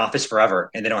they're in office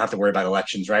forever and they don't have to worry about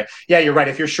elections, right? Yeah, you're right.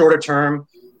 If you're shorter term.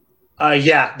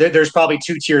 There's probably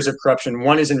two tiers of corruption.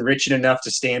 One is enriching enough to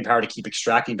stay in power to keep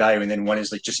extracting value, and then one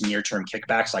is like just near-term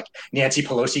kickbacks, like Nancy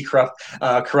Pelosi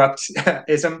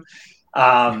corruptism.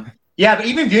 But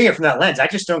even viewing it from that lens, I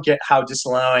just don't get how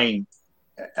disallowing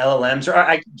LLMs or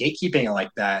gatekeeping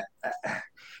like that.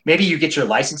 Maybe you get your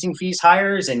licensing fees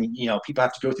higher, and people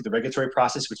have to go through the regulatory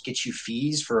process, which gets you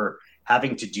fees for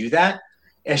having to do that.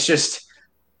 It's just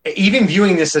even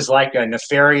viewing this as like a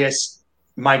nefarious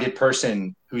minded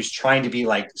person who's trying to be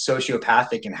like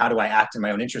sociopathic and how do I act in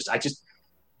my own interest? How does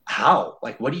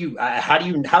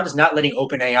not letting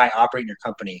OpenAI operate in your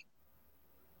company?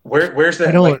 Where's the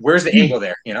angle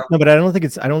there? No, but I don't think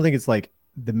it's like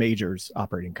the majors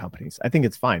operating companies. I think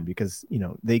it's fine because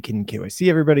they can KYC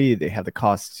everybody. They have the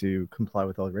costs to comply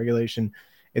with all the regulation.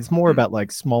 It's more about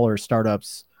like smaller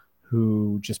startups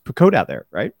who just put code out there,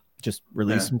 right? Just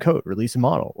release some code, release a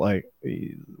model,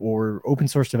 or open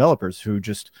source developers who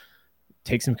just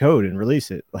take some code and release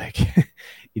it. Like,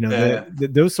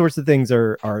 those sorts of things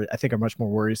are I think are much more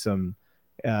worrisome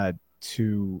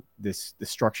to the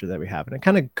structure that we have. And it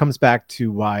kind of comes back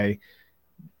to why,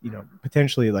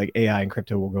 potentially like AI and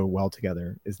crypto will go well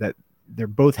together, is that they're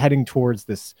both heading towards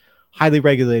this highly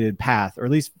regulated path, or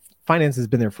at least finance has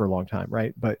been there for a long time,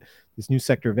 right? But this new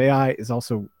sector of AI is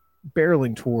also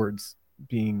barreling towards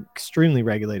being extremely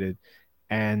regulated,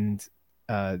 and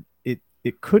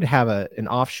it could have an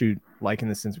offshoot, like in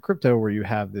the sense of crypto, where you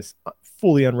have this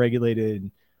fully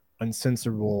unregulated,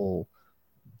 uncensorable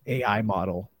AI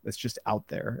model that's just out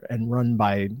there and run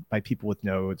by people with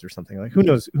nodes or something. Like who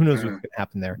knows what's going to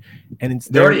happen there. And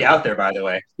they're already out there, by the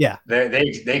way. Yeah,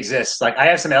 they exist. Like I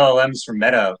have some LLMs from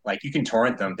Meta. Like you can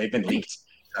torrent them. They've been leaked.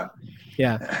 So.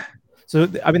 Yeah. So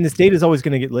I mean, this data is always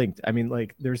going to get linked. I mean,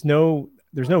 like there's no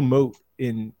moat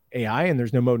in AI and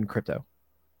there's no moat in crypto.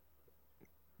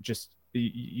 Just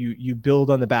you build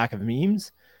on the back of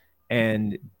memes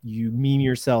and you meme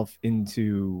yourself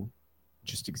into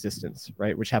just existence,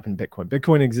 right? Which happened in Bitcoin.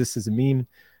 Bitcoin exists as a meme,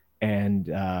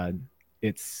 and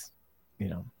it's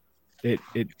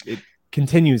it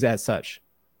continues as such.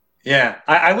 Yeah,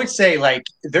 I would say like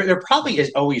there probably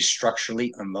is always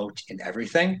structurally a moat in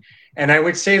everything, and I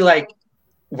would say like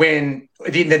when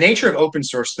the nature of open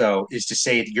source though is to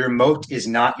say that your moat is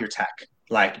not your tech,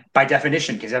 like by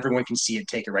definition, because everyone can see it,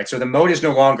 take it, right? So the moat is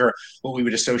no longer what we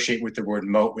would associate with the word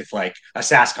moat with like a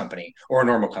SaaS company or a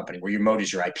normal company, where your moat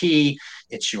is your IP,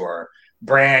 it's your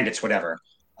brand, it's whatever.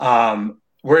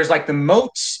 Whereas like the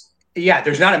moats,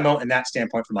 there's not a moat in that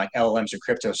standpoint from like LLMs or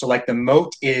crypto. So like the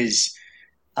moat is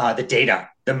the data.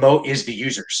 The moat is the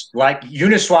users. Like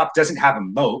Uniswap doesn't have a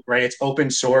moat, right? It's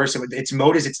open source. Its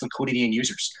moat is its liquidity and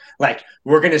users. Like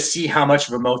we're going to see how much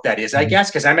of a moat that is, I guess,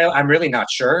 because I'm really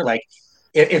not sure. Like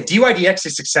if DYDX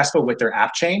is successful with their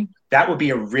app chain, that would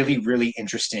be a really, really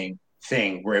interesting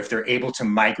thing, where if they're able to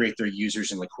migrate their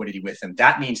users and liquidity with them,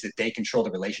 that means that they control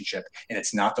the relationship and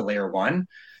it's not the layer one.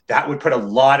 That would put a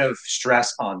lot of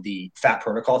stress on the fat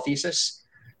protocol thesis.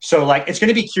 So like, it's going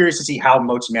to be curious to see how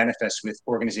moats manifest with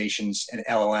organizations and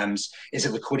LLMs. Is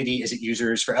it liquidity? Is it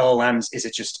users? For LLMs, is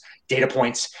it just data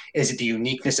points? Is it the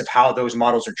uniqueness of how those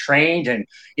models are trained? And,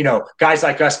 guys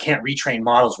like us can't retrain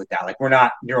models with that. Like, we're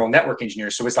not neural network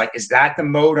engineers. So it's like, is that the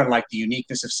mode on like the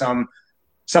uniqueness of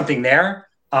something there?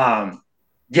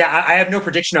 Yeah, I have no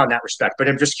prediction on that respect, but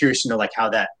I'm just curious to know like how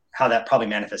that probably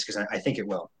manifests, because I think it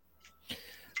will.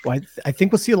 Well, I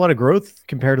think we'll see a lot of growth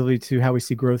comparatively to how we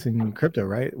see growth in crypto,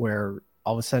 right? Where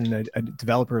all of a sudden a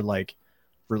developer like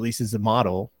releases a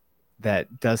model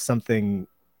that does something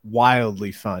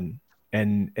wildly fun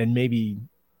and maybe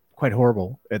quite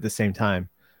horrible at the same time,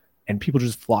 and people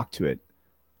just flock to it,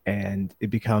 and it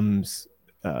becomes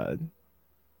a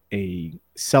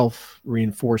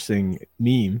self-reinforcing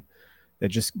meme that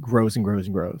just grows and grows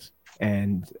and grows.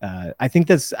 And I think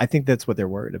that's what they're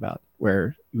worried about,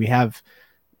 where we have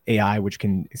AI, which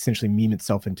can essentially meme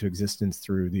itself into existence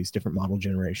through these different model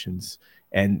generations.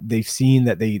 And they've seen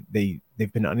that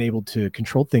they've been unable to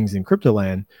control things in crypto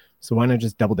land. So why not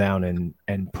just double down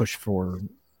and push for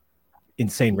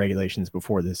insane regulations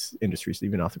before this industry is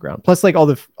even off the ground? Plus, like all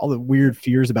the weird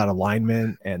fears about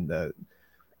alignment and the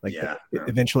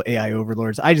eventual AI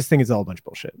overlords. I just think it's all a bunch of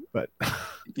bullshit. But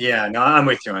yeah, no, I'm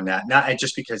with you on that. Not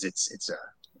just because it's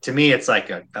to me, it's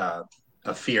like a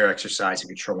fear exercise and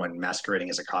control one masquerading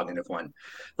as a cognitive one.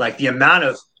 Like the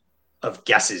amount of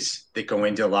guesses that go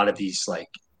into a lot of these like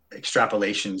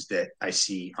extrapolations that I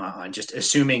see on just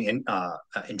assuming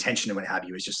intention and what have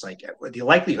you is just like the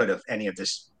likelihood of any of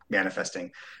this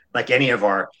manifesting, like any of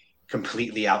our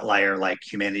completely outlier, like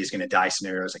humanity is going to die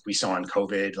scenarios like we saw in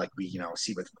COVID, like we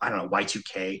see with, I don't know,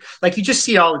 Y2K. Like you just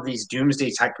see all of these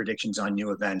doomsday type predictions on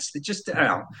new events that just, I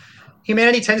don't know,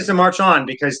 humanity tends to march on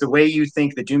because the way you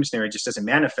think the doom scenario just doesn't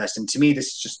manifest. And to me, this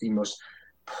is just the most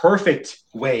perfect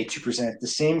way to present the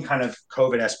same kind of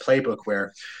COVID-esque playbook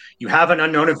where you have an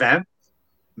unknown event,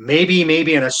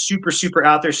 maybe in a super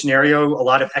out there scenario, a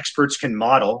lot of experts can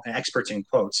model, and experts in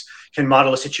quotes, can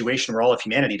model a situation where all of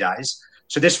humanity dies.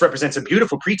 So this represents a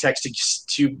beautiful pretext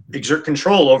to exert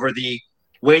control over the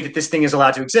way that this thing is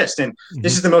allowed to exist. And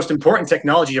this is the most important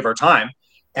technology of our time.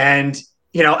 And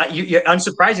you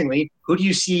unsurprisingly, who do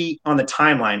you see on the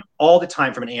timeline all the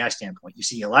time from an AI standpoint? You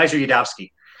see Elijah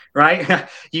Yudowsky, right?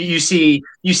 you see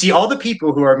all the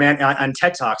people who are on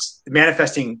TED Talks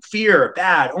manifesting fear,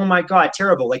 bad, oh my God,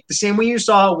 terrible. Like the same way you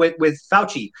saw with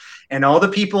Fauci and all the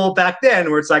people back then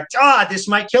where it's like, this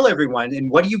might kill everyone. And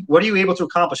what are you able to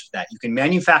accomplish with that? You can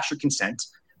manufacture consent,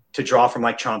 to draw from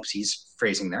like Chomsky's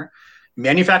phrasing there.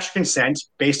 Manufacture consent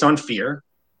based on fear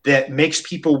that makes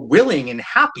people willing and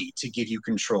happy to give you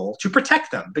control to protect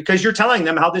them, because you're telling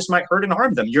them how this might hurt and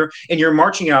harm them. You're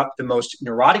marching out the most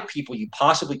neurotic people you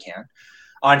possibly can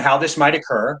on how this might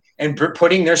occur and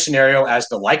putting their scenario as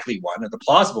the likely one or the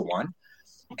plausible one.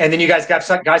 And then you guys got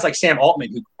guys like Sam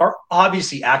Altman who are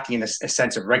obviously acting in a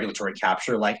sense of regulatory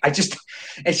capture. Like it just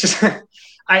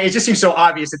seems so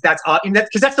obvious that's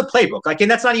because that's the playbook. Like,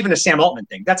 and that's not even a Sam Altman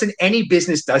thing. That's in any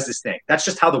business does this thing. That's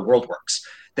just how the world works.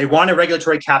 They want a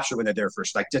regulatory capture when they're there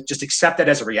first. Like, just accept that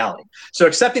as a reality. So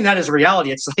accepting that as a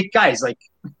reality, it's like, guys, like,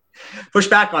 push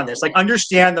back on this. Like,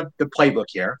 understand the playbook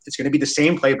here. It's going to be the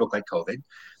same playbook like COVID.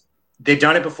 They've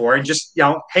done it before, and just,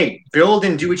 hey, build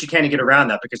and do what you can to get around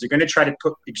that, because they're going to try to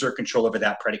exert control over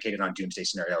that predicated on doomsday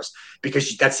scenarios,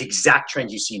 because that's the exact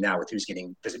trend you see now with who's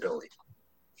getting visibility.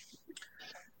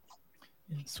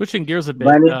 Switching gears a bit.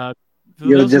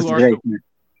 You're just great.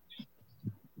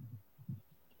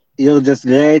 You're just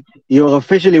great. You're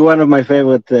officially one of my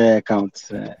favorite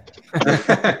accounts.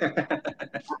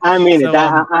 I mean it.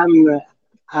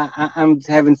 I'm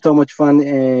having so much fun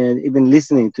even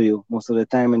listening to you most of the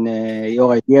time, and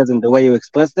your ideas and the way you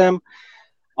express them.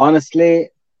 Honestly,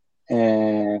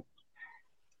 can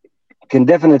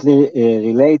definitely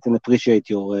relate and appreciate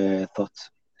your thoughts.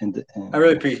 And I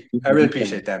really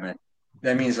appreciate that, man.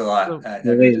 That means a lot.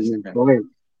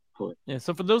 Yeah.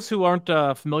 So for those who aren't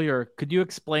familiar, could you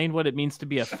explain what it means to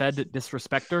be a Fed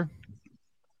disrespecter?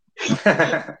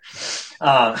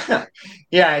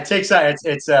 Yeah, it takes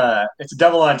it's a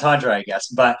double entendre, I guess.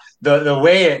 But the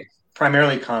way it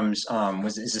primarily comes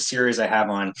is a series I have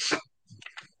on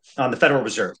the Federal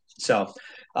Reserve. So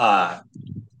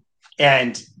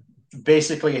and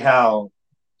basically how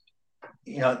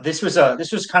this was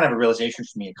kind of a realization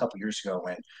for me a couple years ago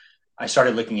when I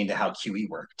started looking into how QE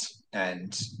worked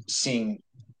and seeing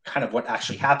kind of what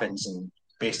actually happens, and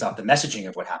based off the messaging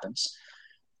of what happens.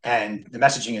 And the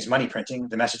messaging is money printing.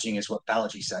 The messaging is what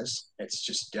Balaji says. It's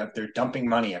just they're dumping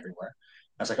money everywhere.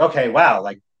 I was like, okay, wow,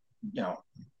 like,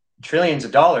 trillions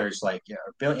of dollars, like,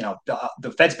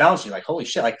 the Fed's balance sheet, like, holy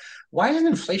shit, like, why isn't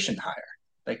inflation higher?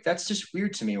 Like, that's just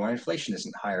weird to me why inflation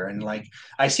isn't higher. And like,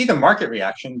 I see the market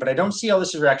reaction, but I don't see all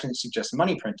this reaction that suggests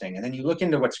money printing. And then you look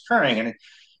into what's occurring, and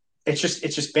it's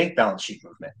just bank balance sheet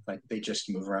movement. Like, they just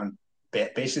move around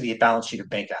basically a balance sheet of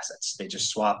bank assets. They just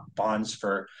swap bonds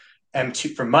for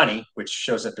M2 for money, which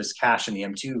shows up as cash in the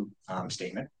M2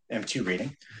 statement, M2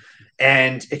 reading.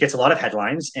 And it gets a lot of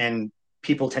headlines, and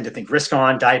people tend to think risk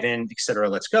on, dive in, et cetera,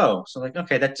 let's go. So like,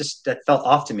 okay, that felt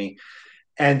off to me.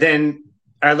 And then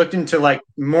I looked into like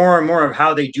more and more of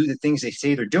how they do the things they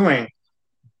say they're doing,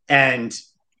 and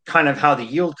kind of how the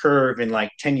yield curve and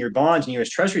like 10-year bonds and US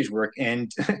treasuries work.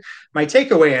 And my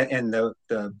takeaway and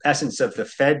the essence of the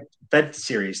Fed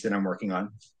series that I'm working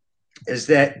on is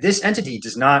that this entity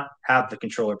does not have the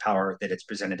controller power that it's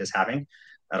presented as having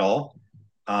at all.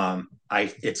 I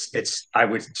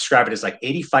would describe it as like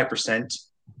 85%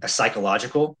 a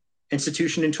psychological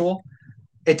institution and tool.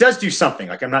 It does do something.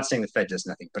 Like, I'm not saying the Fed does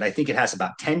nothing, but I think it has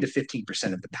about 10 to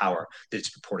 15% of the power that it's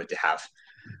purported to have.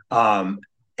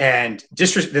 And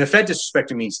the Fed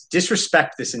disrespecting means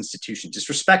disrespect this institution,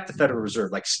 disrespect the Federal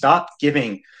Reserve. Like, stop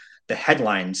giving the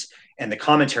headlines and the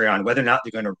commentary on whether or not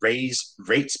they're going to raise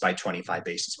rates by 25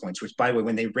 basis points, which, by the way,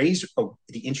 when they raise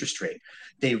the interest rate,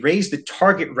 they raise the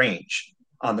target range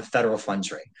on the federal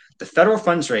funds rate. The federal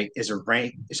funds rate is a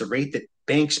rate that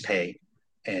banks pay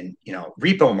and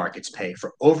repo markets pay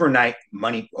for overnight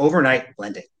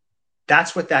lending.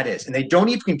 That's what that is. And they don't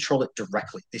even control it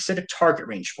directly. They set a target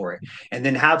range for it and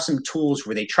then have some tools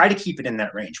where they try to keep it in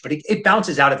that range, but it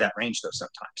bounces out of that range though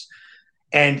sometimes.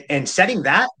 And setting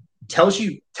that tells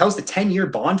the 10-year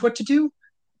bond what to do.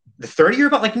 The 30-year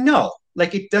bond, like, no,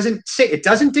 like, it doesn't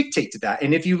dictate to that.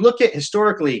 And if you look at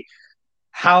historically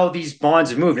how these bonds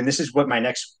have moved, and this is what my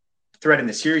next thread in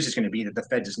the series is going to be, that the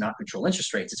Fed does not control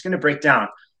interest rates. It's going to break down,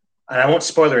 and I won't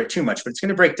spoiler it too much, but it's going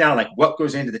to break down like what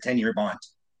goes into the 10-year bond,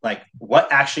 like what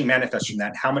actually manifests from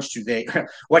that, how much do they,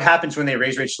 what happens when they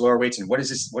raise rates to lower rates, and what does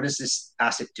this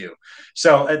asset do?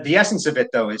 So the essence of it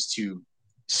though is to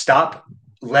stop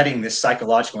letting this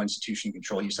psychological institution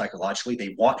control you psychologically.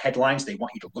 They want headlines. They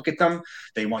want you to look at them.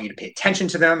 They want you to pay attention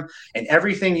to them. And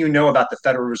everything you know about the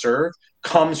Federal Reserve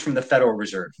comes from the Federal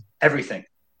Reserve. Everything.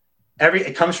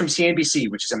 It comes from CNBC,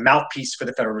 which is a mouthpiece for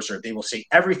the Federal Reserve. They will say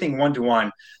everything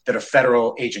one-to-one that a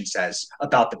federal agent says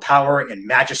about the power and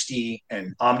majesty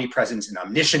and omnipresence and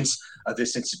omniscience of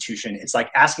this institution. It's like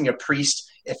asking a priest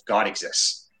if God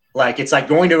exists. Like, it's like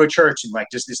going to a church and like,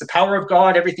 just is the power of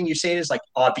God, everything you say is like,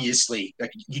 obviously,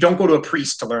 like, you don't go to a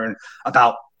priest to learn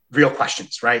about real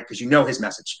questions, right? Because you know his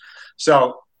message.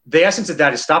 So the essence of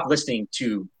that is stop listening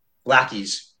to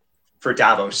lackeys for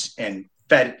Davos and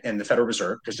Fed and the Federal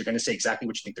Reserve, because they're going to say exactly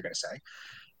what you think they're going to say.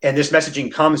 And this messaging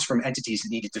comes from entities that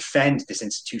need to defend this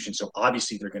institution. So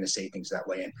obviously they're going to say things that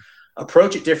way, and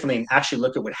approach it differently and actually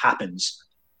look at what happens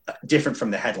different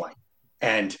from the headline.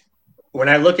 And when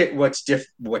I look at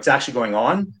what's actually going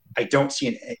on, I don't see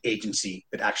an agency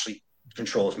that actually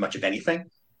controls much of anything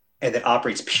and that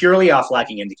operates purely off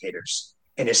lagging indicators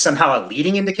and is somehow a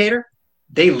leading indicator.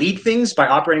 They lead things by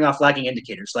operating off lagging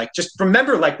indicators. Like, just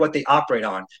remember like what they operate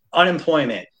on: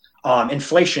 unemployment,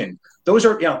 inflation. Those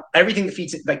are, everything that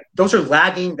feeds it. Like, those are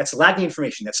lagging. That's lagging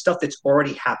information. That's stuff that's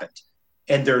already happened,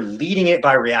 and they're leading it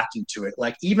by reacting to it.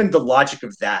 Like, even the logic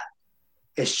of that,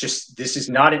 it's just, this is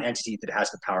not an entity that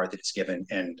has the power that it's given.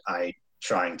 And I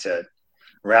trying to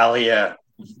rally a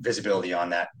visibility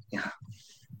on that. Yeah.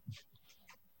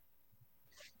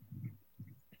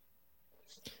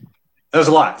 That was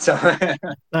a lot. So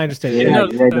I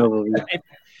understand.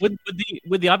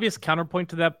 Would the obvious counterpoint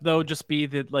to that though just be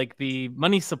that like the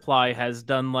money supply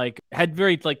had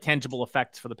very like tangible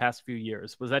effects for the past few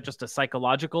years? Was that just a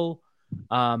psychological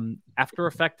after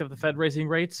effect of the Fed raising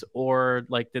rates, or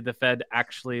like did the Fed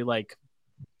actually like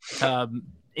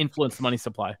influence the money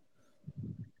supply?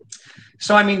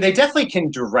 So I mean, they definitely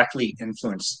can directly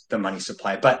influence the money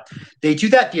supply, but they do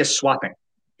that via swapping.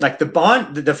 Like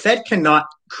the Fed cannot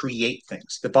create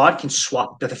things. The Fed can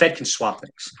swap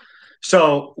things.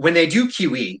 So when they do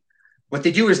QE, what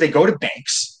they do is they go to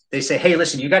banks. They say, hey,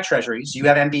 listen, you got treasuries, you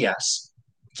have MBS,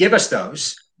 give us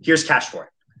those. Here's cash for it.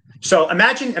 So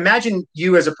imagine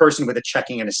you as a person with a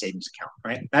checking and a savings account,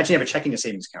 right? Imagine you have a checking and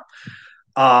savings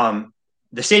account.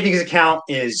 The savings account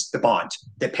is the bond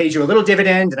that pays you a little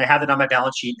dividend, and I have it on my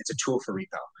balance sheet. It's a tool for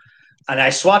repo. And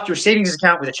I swapped your savings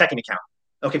account with a checking account.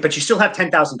 Okay, but you still have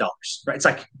 $10,000, right? It's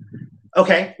like,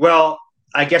 okay, well,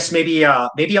 I guess maybe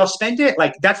I'll spend it.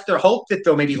 Like, that's their hope that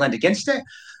they'll maybe lend against it.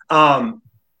 None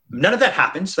of that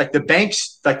happens. Like, the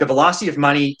banks, like the velocity of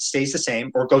money stays the same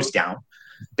or goes down.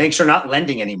 Banks are not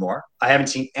lending anymore. I haven't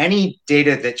seen any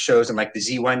data that shows in like the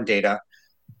Z1 data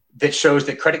that shows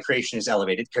that credit creation is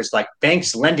elevated because like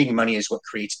banks lending money is what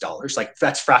creates dollars. Like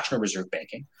that's fractional reserve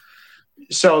banking.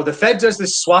 So the Fed does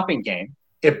this swapping game.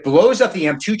 It blows up the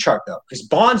M2 chart though, because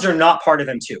bonds are not part of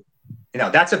M2.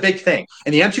 That's a big thing.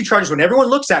 And the M2 chart is when everyone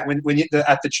looks at when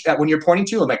you're pointing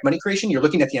to like money creation, you're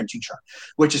looking at the M2 chart,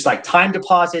 which is like time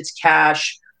deposits,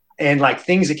 cash, and like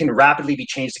things that can rapidly be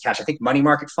changed to cash. I think money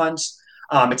market funds.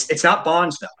 It's not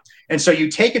bonds though. And so you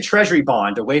take a treasury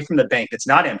bond away from the bank that's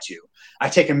not M2. I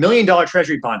take $1 million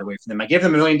treasury bond away from them. I give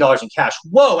them $1 million in cash.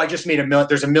 Whoa, I just made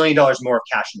there's $1 million more of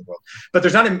cash in the world. But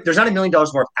there's not $1 million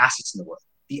more of assets in the world.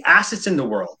 The assets in the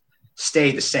world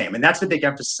stay the same. And that's the big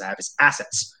emphasis I have is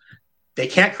assets. They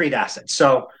can't create assets.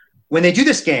 So when they do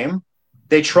this game,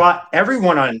 they trot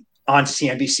everyone on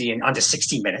CNBC and onto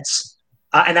 60 Minutes.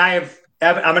 And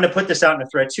I'm going to put this out in a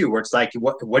thread too, where it's like,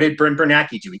 what did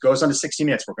Bernanke do? He goes on to 60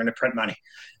 Minutes. We're going to print money.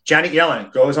 Janet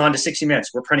Yellen goes on to 60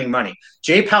 Minutes. We're printing money.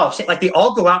 Jay Powell, like they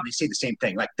all go out and they say the same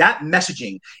thing. Like that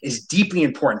messaging is deeply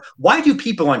important. Why do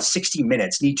people on 60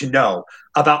 Minutes need to know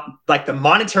about like the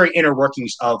monetary inner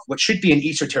workings of what should be an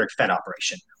esoteric Fed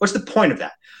operation? What's the point of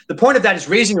that? The point of that is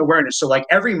raising awareness. So like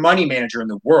every money manager in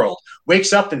the world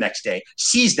wakes up the next day,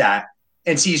 sees that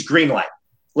and sees green light.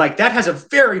 Like that has a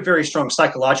very, very strong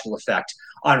psychological effect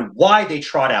on why they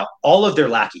trot out all of their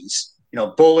lackeys,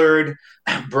 Bullard,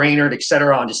 Brainerd, et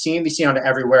cetera, onto CNBC, onto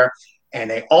everywhere. And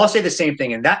they all say the same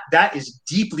thing. And that is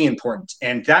deeply important.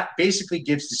 And that basically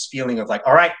gives this feeling of like,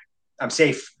 all right, I'm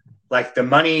safe. Like the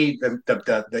money,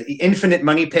 the infinite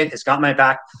money pit has got my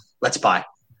back. Let's buy.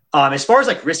 As far as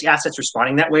like risk assets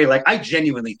responding that way, like I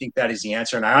genuinely think that is the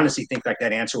answer. And I honestly think like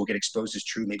that answer will get exposed as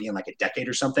true maybe in like a decade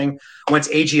or something. Once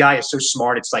AGI is so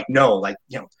smart, it's like, no, like,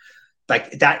 like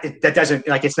that doesn't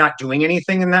like, it's not doing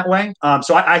anything in that way.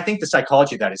 So I think the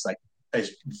psychology of that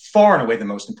is far and away the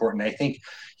most important. I think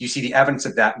you see the evidence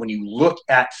of that when you look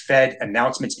at Fed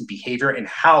announcements and behavior and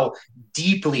how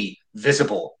deeply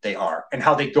visible they are and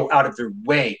how they go out of their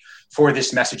way for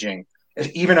this messaging,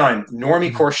 even on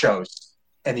normie core shows.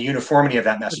 And the uniformity of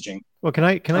that messaging. Well, can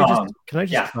I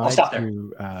just I'll stop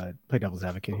there. play devil's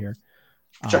advocate here?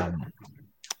 Sure.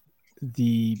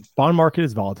 The bond market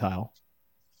is volatile,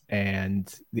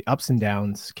 and the ups and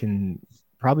downs can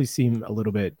probably seem a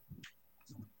little bit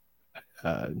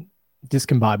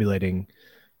discombobulating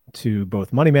to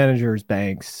both money managers,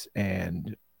 banks,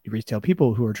 and retail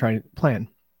people who are trying to plan.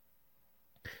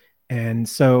 And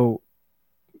so,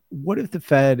 what if the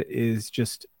Fed is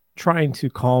just trying to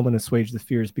calm and assuage the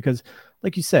fears? Because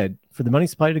like you said, for the money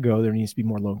supply to go, there needs to be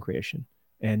more loan creation.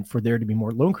 And for there to be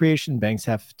more loan creation, banks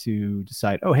have to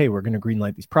decide, oh, hey, we're going to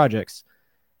greenlight these projects.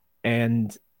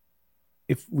 And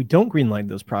if we don't greenlight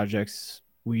those projects,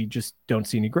 we just don't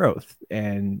see any growth.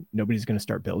 And nobody's going to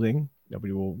start building.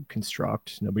 Nobody will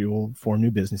construct. Nobody will form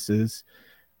new businesses.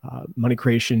 Money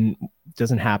creation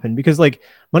doesn't happen because like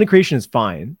money creation is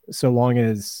fine so long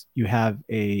as you have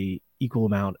a equal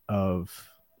amount of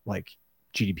like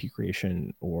GDP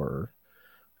creation, or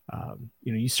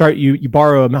you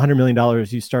borrow $100 million,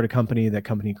 you start a company, that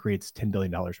company creates $10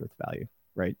 billion worth of value,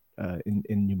 right? In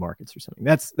new markets or something.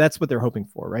 That's what they're hoping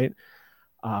for, right?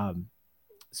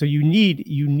 So you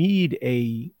need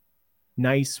a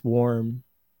nice, warm,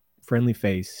 friendly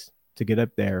face to get up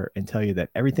there and tell you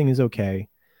that everything is okay,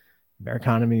 our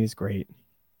economy is great,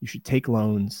 you should take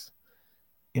loans,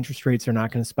 interest rates are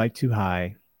not going to spike too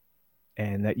high,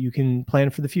 and that you can plan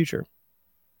for the future.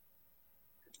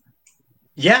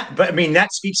 Yeah, but I mean,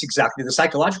 that speaks exactly to the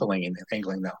psychological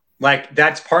angling, though. Like,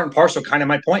 that's part and parcel kind of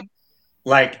my point.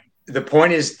 Like, the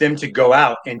point is them to go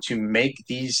out and to make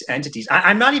these entities.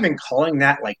 I'm not even calling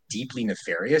that like deeply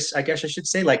nefarious, I guess I should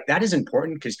say. Like, that is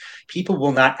important because people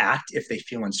will not act if they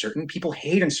feel uncertain. People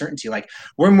hate uncertainty. Like,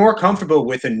 we're more comfortable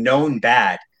with a known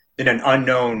bad than an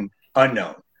unknown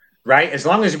unknown. Right? As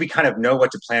long as we kind of know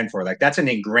what to plan for, like that's an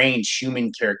ingrained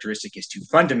human characteristic, is to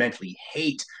fundamentally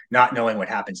hate not knowing what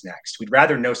happens next. We'd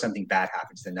rather know something bad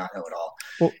happens than not know at all.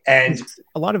 Well, and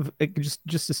a lot of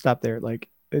just to stop there, like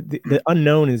the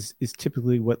unknown is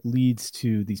typically what leads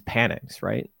to these panics,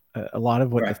 right? A lot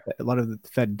of what a lot of the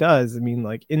Fed does, I mean,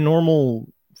 like in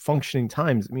normal functioning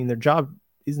times, I mean, their job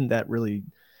isn't that really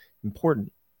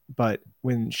important, but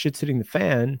when shit's hitting the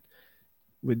fan,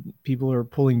 when people are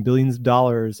pulling billions of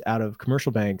dollars out of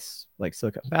commercial banks like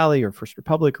Silicon Valley or First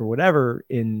Republic or whatever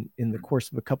in the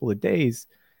course of a couple of days,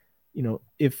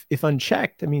 if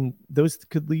unchecked, I mean, those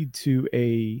could lead to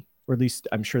or at least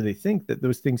I'm sure they think that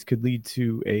those things could lead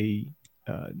to an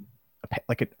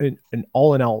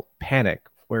all in all panic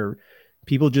where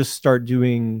people just start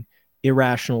doing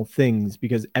irrational things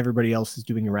because everybody else is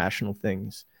doing irrational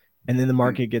things. And then the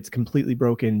market gets completely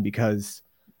broken because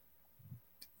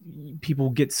people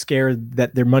get scared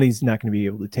that their money's not going to be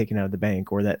able to take it out of the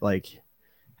bank, or that like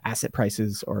asset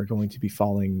prices are going to be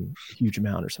falling a huge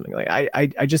amount or something. Like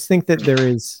I just think that there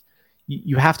is,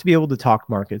 you have to be able to talk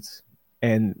markets,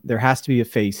 and there has to be a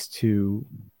face to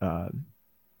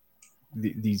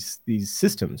these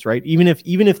systems, right? Even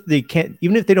if they can't,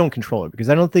 even if they don't control it, because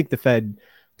I don't think the Fed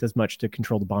does much to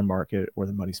control the bond market or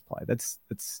the money supply.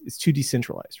 It's too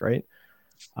decentralized, right?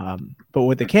 But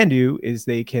what they can do is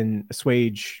they can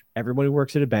assuage everyone who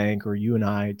works at a bank, or you and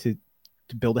I, to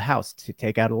build a house, to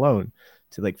take out a loan,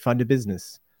 to like fund a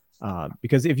business.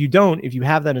 Because if you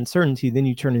have that uncertainty, then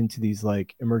you turn into these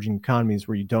like emerging economies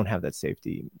where you don't have that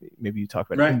safety. Maybe you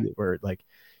talk about India, where like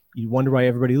you wonder why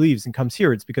everybody leaves and comes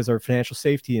here. It's because our financial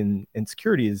safety and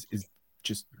security is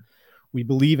just, we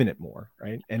believe in it more,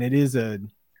 right? And it is a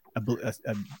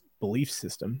belief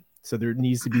system. So there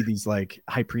needs to be these like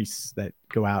high priests that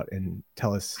go out and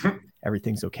tell us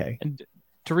everything's okay. And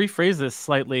to rephrase this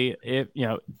slightly, if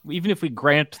even if we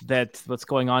grant that what's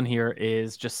going on here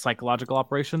is just psychological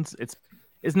operations,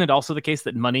 isn't it also the case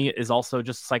that money is also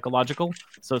just psychological?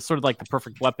 So it's sort of like the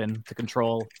perfect weapon to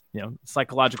control,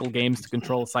 psychological games, to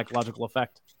control a psychological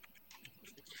effect.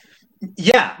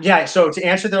 Yeah. So to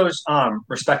answer those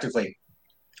respectively,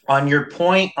 on your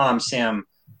point, Sam,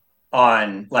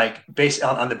 on like based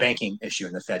on the banking issue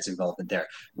and the Fed's involvement there,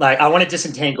 like I want to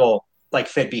disentangle like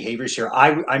Fed behaviors here.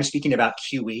 I'm speaking about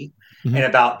QE and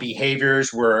about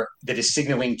behaviors that is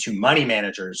signaling to money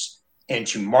managers and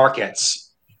to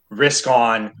markets, risk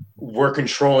on, we're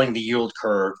controlling the yield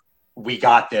curve, we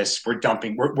got this,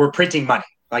 we're printing money.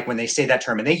 Like when they say that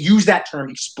term, and they use that term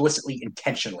explicitly,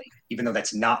 intentionally, even though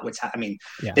that's not what's happening.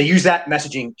 They use that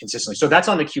messaging consistently. So that's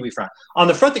on the QE front. On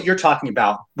the front that you're talking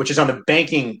about, which is on the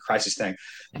banking crisis thing,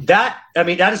 that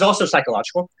is also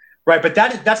psychological, right? But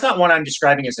that's not one I'm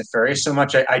describing as nefarious so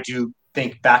much. I do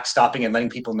think backstopping and letting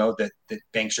people know that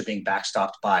banks are being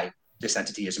backstopped by this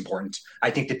entity is important. I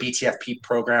think the BTFP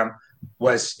program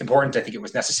was important. I think it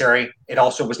was necessary. It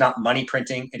also was not money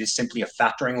printing. It is simply a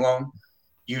factoring loan,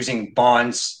 using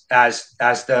bonds as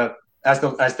the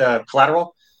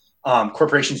collateral.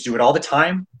 Corporations do it all the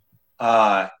time,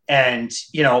 and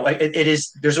it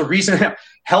is. There's a reason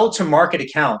held to market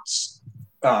accounts,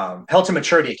 held to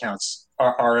maturity accounts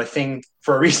are a thing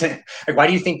for a reason. Like, why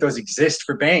do you think those exist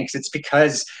for banks? It's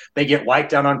because they get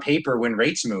wiped out on paper when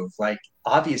rates move. Like,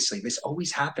 obviously, this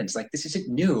always happens. Like, this isn't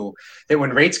new that when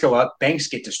rates go up, banks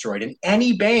get destroyed. And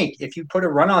any bank, if you put a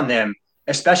run on them,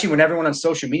 especially when everyone on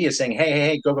social media is saying,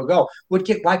 hey, go, would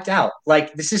get wiped out.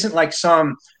 Like, this isn't like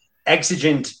some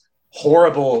exigent,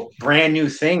 horrible, brand new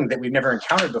thing that we've never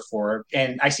encountered before.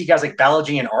 And I see guys like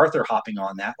Balaji and Arthur hopping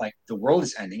on that, like the world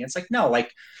is ending. It's like, no,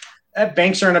 like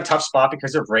banks are in a tough spot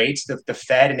because of rates. The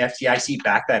Fed and FDIC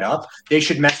back that up. They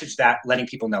should message that, letting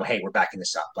people know, hey, we're backing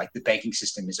this up. Like, the banking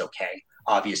system is okay,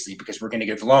 obviously, because we're going to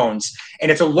give loans.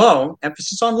 And it's a loan,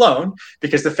 emphasis on loan,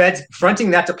 because the Fed's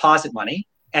fronting that deposit money.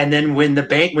 And then when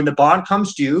the bond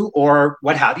comes due or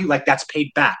what have you, like, that's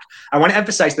paid back. I want to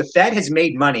emphasize the Fed has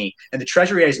made money and the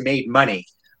Treasury has made money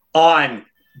on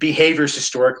behaviors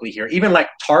historically here, even like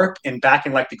TARP and back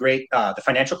in like the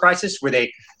financial crisis where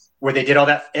they did all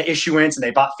that issuance and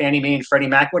they bought Fannie Mae and Freddie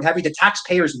Mac, what have you. The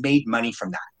taxpayers made money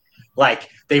from that. Like,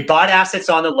 they bought assets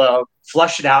on the low,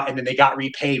 flushed it out, and then they got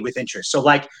repaid with interest. So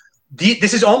like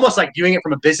this is almost like viewing it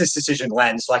from a business decision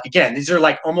lens. Like, again, these are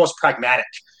like almost pragmatic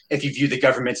if you view the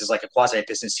government as like a quasi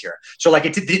business here. So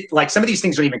like like some of these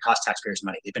things don't even cost taxpayers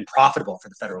money. They've been profitable for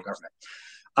the federal government.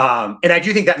 And I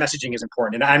do think that messaging is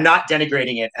important. And I'm not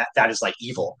denigrating it that as like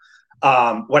evil.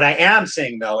 What I am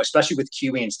saying, though, especially with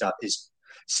QE and stuff, is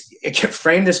it can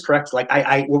frame this correct. Like,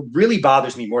 what really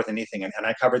bothers me more than anything, and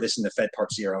I cover this in the Fed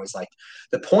Part Zero, is like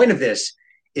the point of this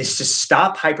is to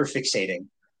stop hyperfixating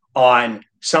on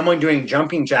someone doing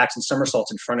jumping jacks and somersaults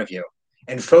in front of you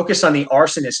and focus on the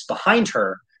arsonist behind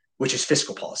her, which is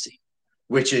fiscal policy,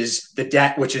 which is the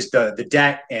debt, the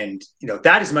debt. And,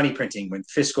 that is money printing when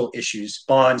fiscal issues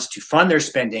bonds to fund their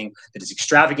spending that is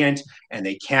extravagant, and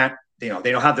they can't, they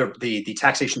don't have the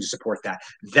taxation to support that.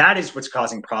 That is what's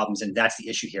causing problems. And that's the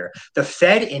issue here. The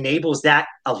Fed enables that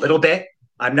a little bit.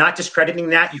 I'm not discrediting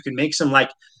that. You can make some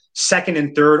like second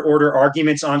and third order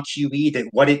arguments on QE that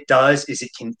what it does is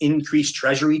it can increase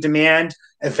treasury demand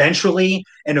eventually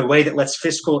in a way that lets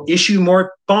fiscal issue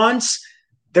more bonds.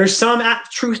 There's some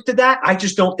truth to that. I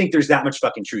just don't think there's that much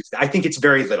fucking truth. I think it's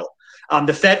very little.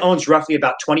 The Fed owns roughly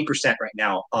about 20% right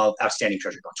now of outstanding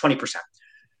treasury bonds, 20%.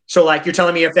 So like, you're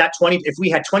telling me if we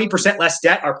had 20% less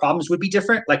debt, our problems would be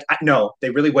different? Like, no, they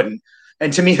really wouldn't.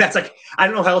 And to me, that's like, I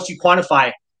don't know how else you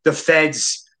quantify the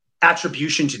Fed's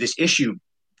attribution to this issue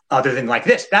other than like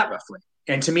that roughly.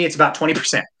 And to me, it's about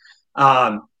 20%.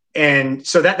 And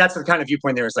so that's the kind of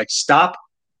viewpoint there is like, stop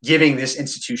giving this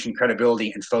institution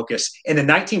credibility and focus. In the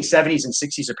 1970s and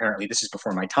 60s, apparently, this is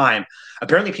before my time,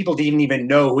 apparently people didn't even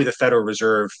know who the Federal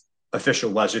Reserve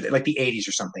official was, or like the 80s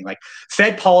or something. Like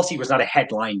Fed policy was not a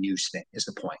headline news thing, is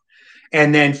the point.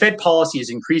 And then Fed policy has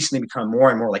increasingly become more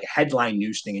and more like a headline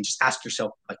news thing. And just ask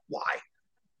yourself, like, why?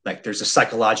 Like there's a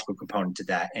psychological component to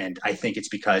that. And I think it's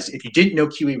because if you didn't know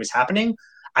QE was happening,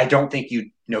 I don't think you'd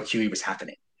know QE was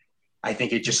happening. I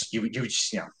think it just, you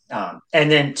just,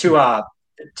 and then to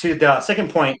the second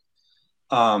point,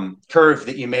 Curve,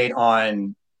 that you made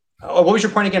on, what was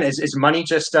your point again? Is money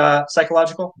just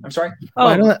psychological? I'm sorry. Oh,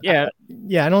 I don't,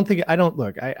 yeah. I don't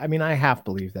look, I mean, I half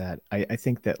believe that. I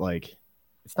think that like,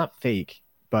 it's not fake,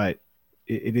 but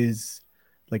it is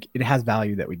like, it has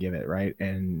value that we give it. Right.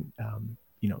 And,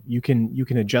 you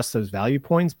can adjust those value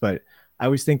points, but I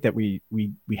always think that we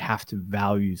have to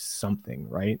value something.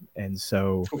 Right. And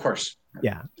so, of course.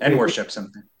 Yeah. And worship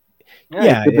something.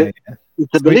 Yeah.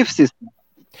 It's a belief system.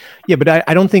 Yeah, but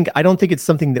I don't think it's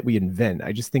something that we invent.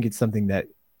 I just think it's something that,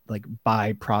 like,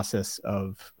 by process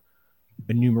of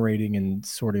enumerating and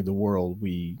sorting the world,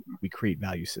 we create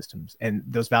value systems, and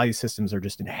those value systems are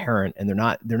just inherent, and they're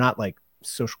not like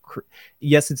social.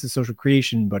 Yes, it's a social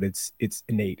creation, but it's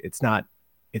innate. It's not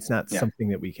something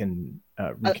that we can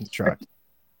reconstruct.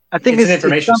 I think it's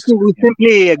something we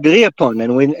simply agree upon,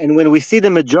 and when we see the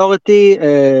majority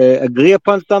agree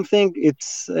upon something,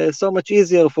 it's so much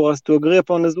easier for us to agree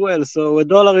upon as well. So a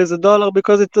dollar is a dollar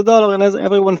because it's a dollar, and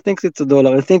everyone thinks it's a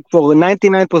dollar. I think for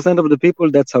 99% of the people,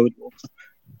 that's how it works.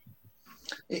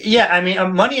 Yeah, I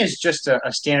mean, money is just a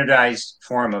standardized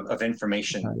form of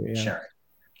information sharing.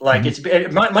 Like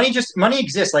money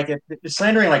exists. Like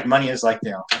slandering like money is like,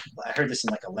 I heard this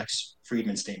in like a Lex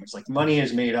Friedman statement. It's like money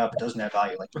is made up; it doesn't have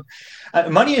value. Like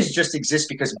money is just exists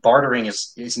because bartering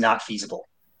is not feasible.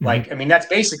 Like, I mean, that's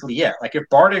basically it. Like if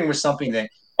bartering was something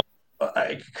that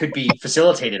could be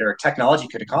facilitated or technology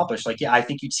could accomplish, like, I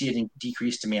think you'd see a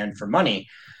decreased demand for money.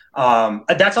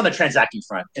 That's on the transacting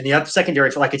front, and the other secondary,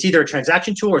 like, it's either a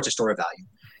transaction tool or it's a store of value.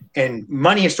 And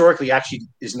money historically actually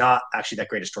is not actually that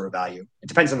great a store of value. It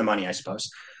depends on the money, I suppose.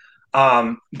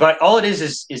 But all it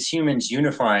is humans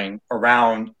unifying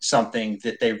around something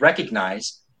that they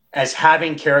recognize as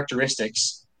having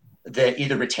characteristics that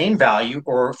either retain value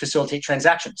or facilitate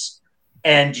transactions.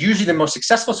 And usually the most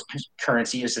successful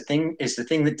currency is the thing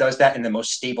that does that in the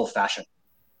most stable fashion.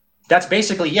 That's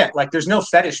basically it. Like, there's no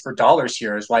fetish for dollars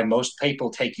here, is why most people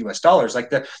take US dollars. Like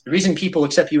the reason people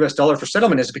accept US dollar for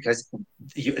settlement is because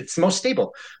it's the most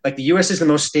stable. Like the US is the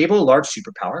most stable large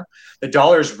superpower. The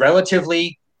dollar is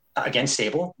relatively, again,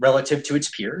 stable relative to its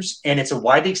peers. And it's a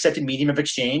widely accepted medium of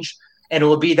exchange. And it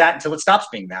will be that until it stops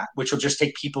being that, which will just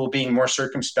take people being more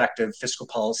circumspect of fiscal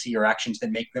policy or actions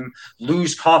that make them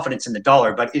lose confidence in the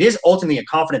dollar. But it is ultimately a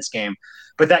confidence game.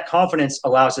 But that confidence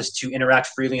allows us to interact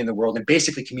freely in the world and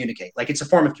basically communicate. Like, it's a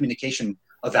form of communication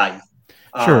of value.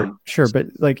 Sure. But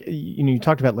like, you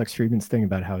talked about Lex Friedman's thing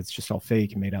about how it's just all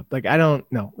fake and made up. Like, I don't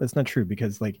know. That's not true,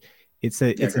 because like I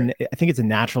think it's a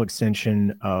natural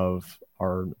extension of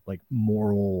our like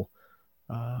moral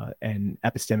and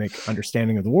epistemic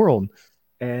understanding of the world.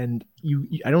 And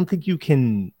I don't think you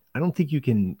can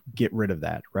get rid of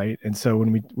that, right? And so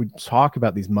when we talk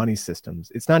about these money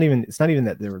systems, it's not even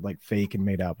that they're like fake and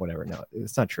made up, whatever. No,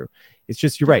 it's not true. It's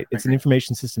just, you're right. It's an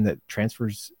information system that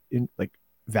transfers in like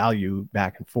value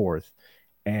back and forth.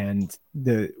 And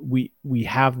we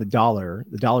have the dollar.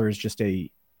 The dollar is just a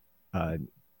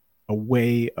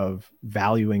way of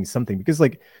valuing something, because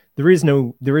like there is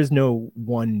no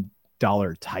one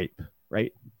dollar type,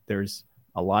 right? There's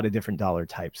a lot of different dollar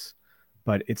types,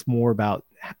 but it's more about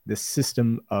the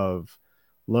system of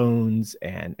loans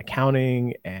and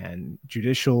accounting and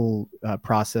judicial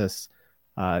process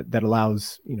that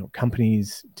allows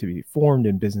companies to be formed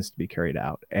and business to be carried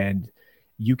out. And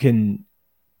you can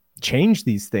change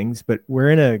these things, but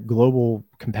we're in a global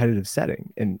competitive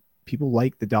setting, and people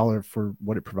like the dollar for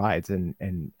what it provides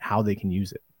and how they can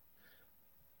use it.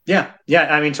 Yeah.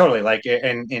 I mean, totally. Like,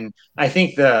 and I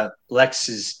think the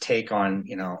Lex's take on,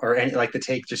 or any, like the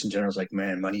take just in general is like,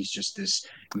 man, money's just this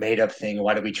made up thing.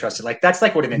 Why do we trust it? Like, that's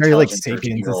like what an very intelligent like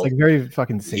 13-year-old. It's like very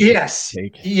fucking sapiens. Yes.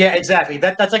 Take. Yeah, exactly.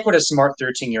 That's like what a smart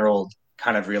 13-year-old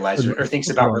kind of realizes or thinks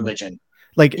about religion.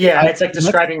 Like, it's like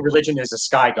describing religion as a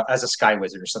sky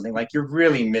wizard or something. Like, you're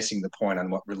really missing the point on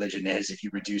what religion is if you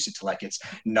reduce it to like its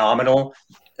nominal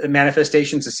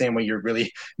manifestations, the same way you're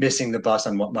really missing the bus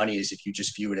on what money is if you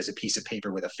just view it as a piece of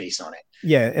paper with a face on it.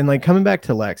 Yeah, and like coming back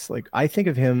to Lex, like I think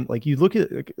of him, like you look at,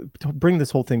 to bring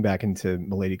this whole thing back into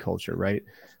Milady culture, right?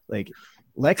 Like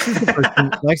Lex is the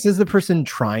person. Lex is the person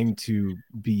trying to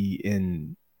be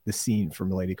in the scene for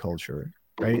Milady culture,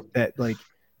 right? That like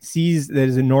sees that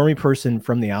is a normie person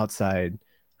from the outside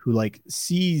who like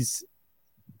sees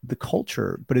the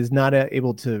culture, but is not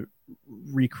able to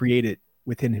recreate it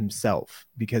within himself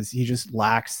because he just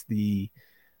lacks the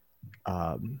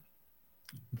I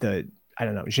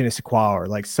don't know, je ne sais quoi, or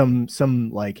like some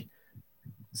like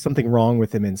something wrong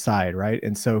with him inside, right?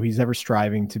 And so he's ever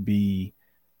striving to be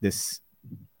this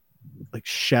like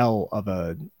shell of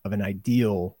an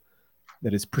ideal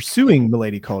that is pursuing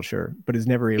Milady culture, but is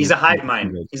never able He's a to hive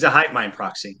mind. He's a hive mind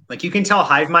proxy. Like you can tell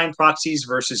hive mind proxies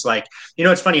versus like,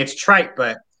 it's funny, it's trite,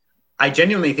 but I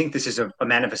genuinely think this is a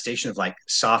manifestation of like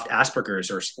soft Asperger's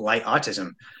or light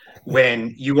autism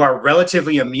when you are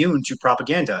relatively immune to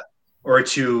propaganda or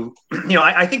to,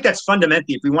 I think that's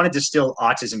fundamentally, if we want to distill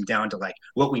autism down to like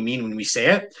what we mean when we say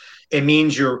it, it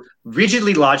means you're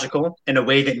rigidly logical in a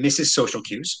way that misses social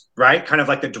cues, right? Kind of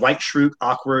like the Dwight Schrute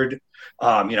awkward,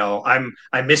 I'm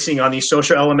missing on these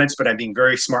social elements, but I'm being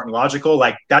very smart and logical.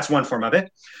 Like that's one form of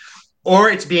it.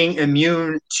 Or it's being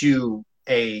immune to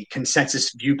a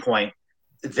consensus viewpoint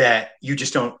that you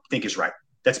just don't think is right.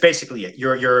 That's basically it.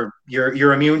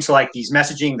 You're immune to like these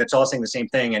messaging that's all saying the same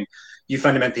thing, and you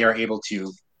fundamentally are able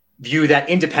to view that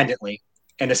independently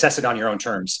and assess it on your own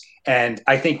terms. And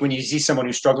I think when you see someone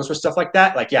who struggles with stuff like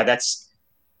that, like that's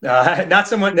not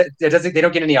someone that doesn't. They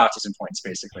don't get any autism points,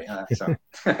 basically. So.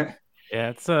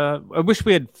 Yeah, it's I wish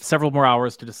we had several more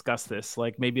hours to discuss this,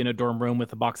 like maybe in a dorm room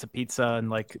with a box of pizza and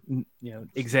like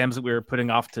exams that we were putting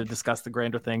off to discuss the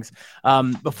grander things.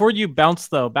 Before you bounce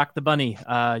though,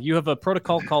 BackTheBunny, you have a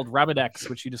protocol called RabbitX,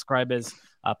 which you describe as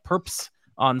perps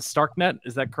on Starknet.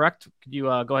 Is that correct? Could you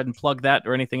go ahead and plug that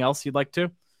or anything else you'd like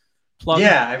to plug?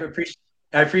 Yeah,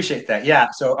 I appreciate that. Yeah,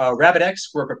 so RabbitX,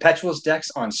 we're perpetuals decks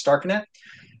on Starknet.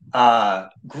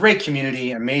 Great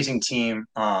community, amazing team.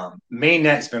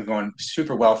 Mainnet has been going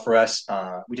super well for us.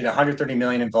 We did 130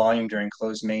 million in volume during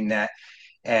closed mainnet,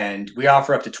 and we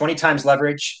offer up to 20 times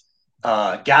leverage,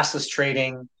 gasless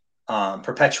trading,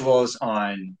 perpetuals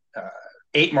on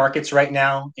 8 markets right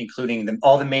now, including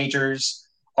all the majors,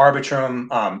 Arbitrum,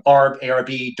 ARB,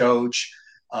 ARB, Doge,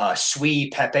 SWE,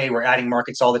 Pepe. We're adding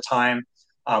markets all the time.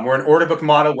 We're an order book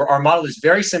model where our model is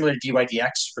very similar to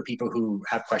DYDX for people who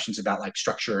have questions about like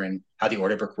structure and how the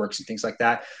order book works and things like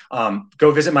that.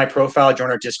 Go visit my profile,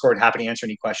 join our Discord. Happy to answer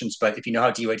any questions. But if you know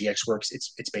how DYDX works,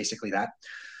 it's basically that.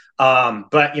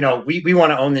 But we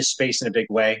want to own this space in a big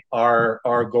way.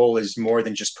 Our goal is more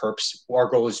than just perps. Our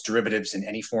goal is derivatives in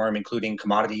any form, including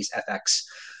commodities, FX,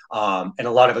 and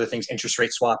a lot of other things, interest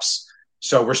rate swaps.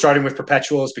 So we're starting with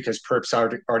perpetuals because perps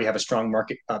already have a strong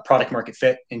product market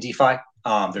fit in DeFi.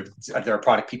 They're a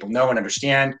product people know and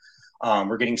understand.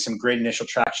 We're getting some great initial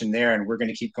traction there, and we're going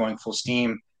to keep going full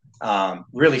steam.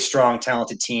 Really strong,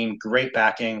 talented team, great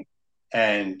backing,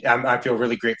 and I feel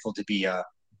really grateful to be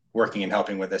working and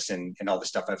helping with this and all the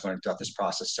stuff I've learned throughout this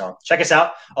process. So check us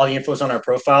out. All the info is on our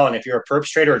profile, and if you're a perps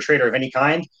trader or a trader of any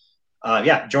kind,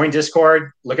 join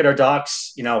Discord, look at our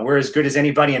docs. We're as good as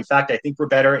anybody. In fact, I think we're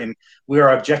better, and we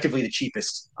are objectively the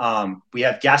cheapest. We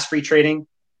have gas-free trading.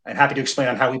 I'm happy to explain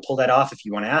on how we pull that off if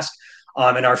you want to ask.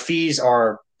 And our fees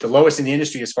are the lowest in the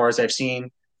industry as far as I've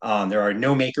seen. There are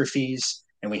no maker fees,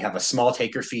 and we have a small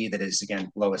taker fee that is,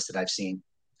 again, lowest that I've seen.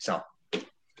 So.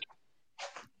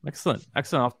 Excellent.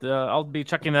 I'll be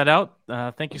checking that out.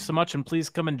 Thank you so much, and please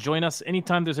come and join us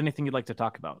anytime there's anything you'd like to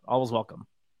talk about. Always welcome.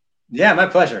 Yeah, my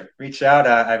pleasure. Reach out.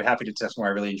 I'm happy to test more.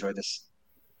 I really enjoyed this.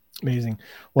 Amazing.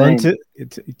 Well,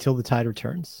 until the tide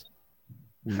returns,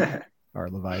 our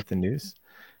Leviathan News,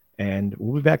 and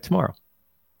we'll be back tomorrow.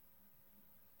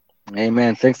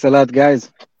 Amen. Thanks a lot,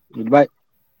 guys. Goodbye.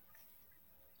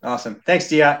 Awesome. Thanks,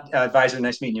 Dia, advisor.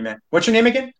 Nice meeting you, man. What's your name again?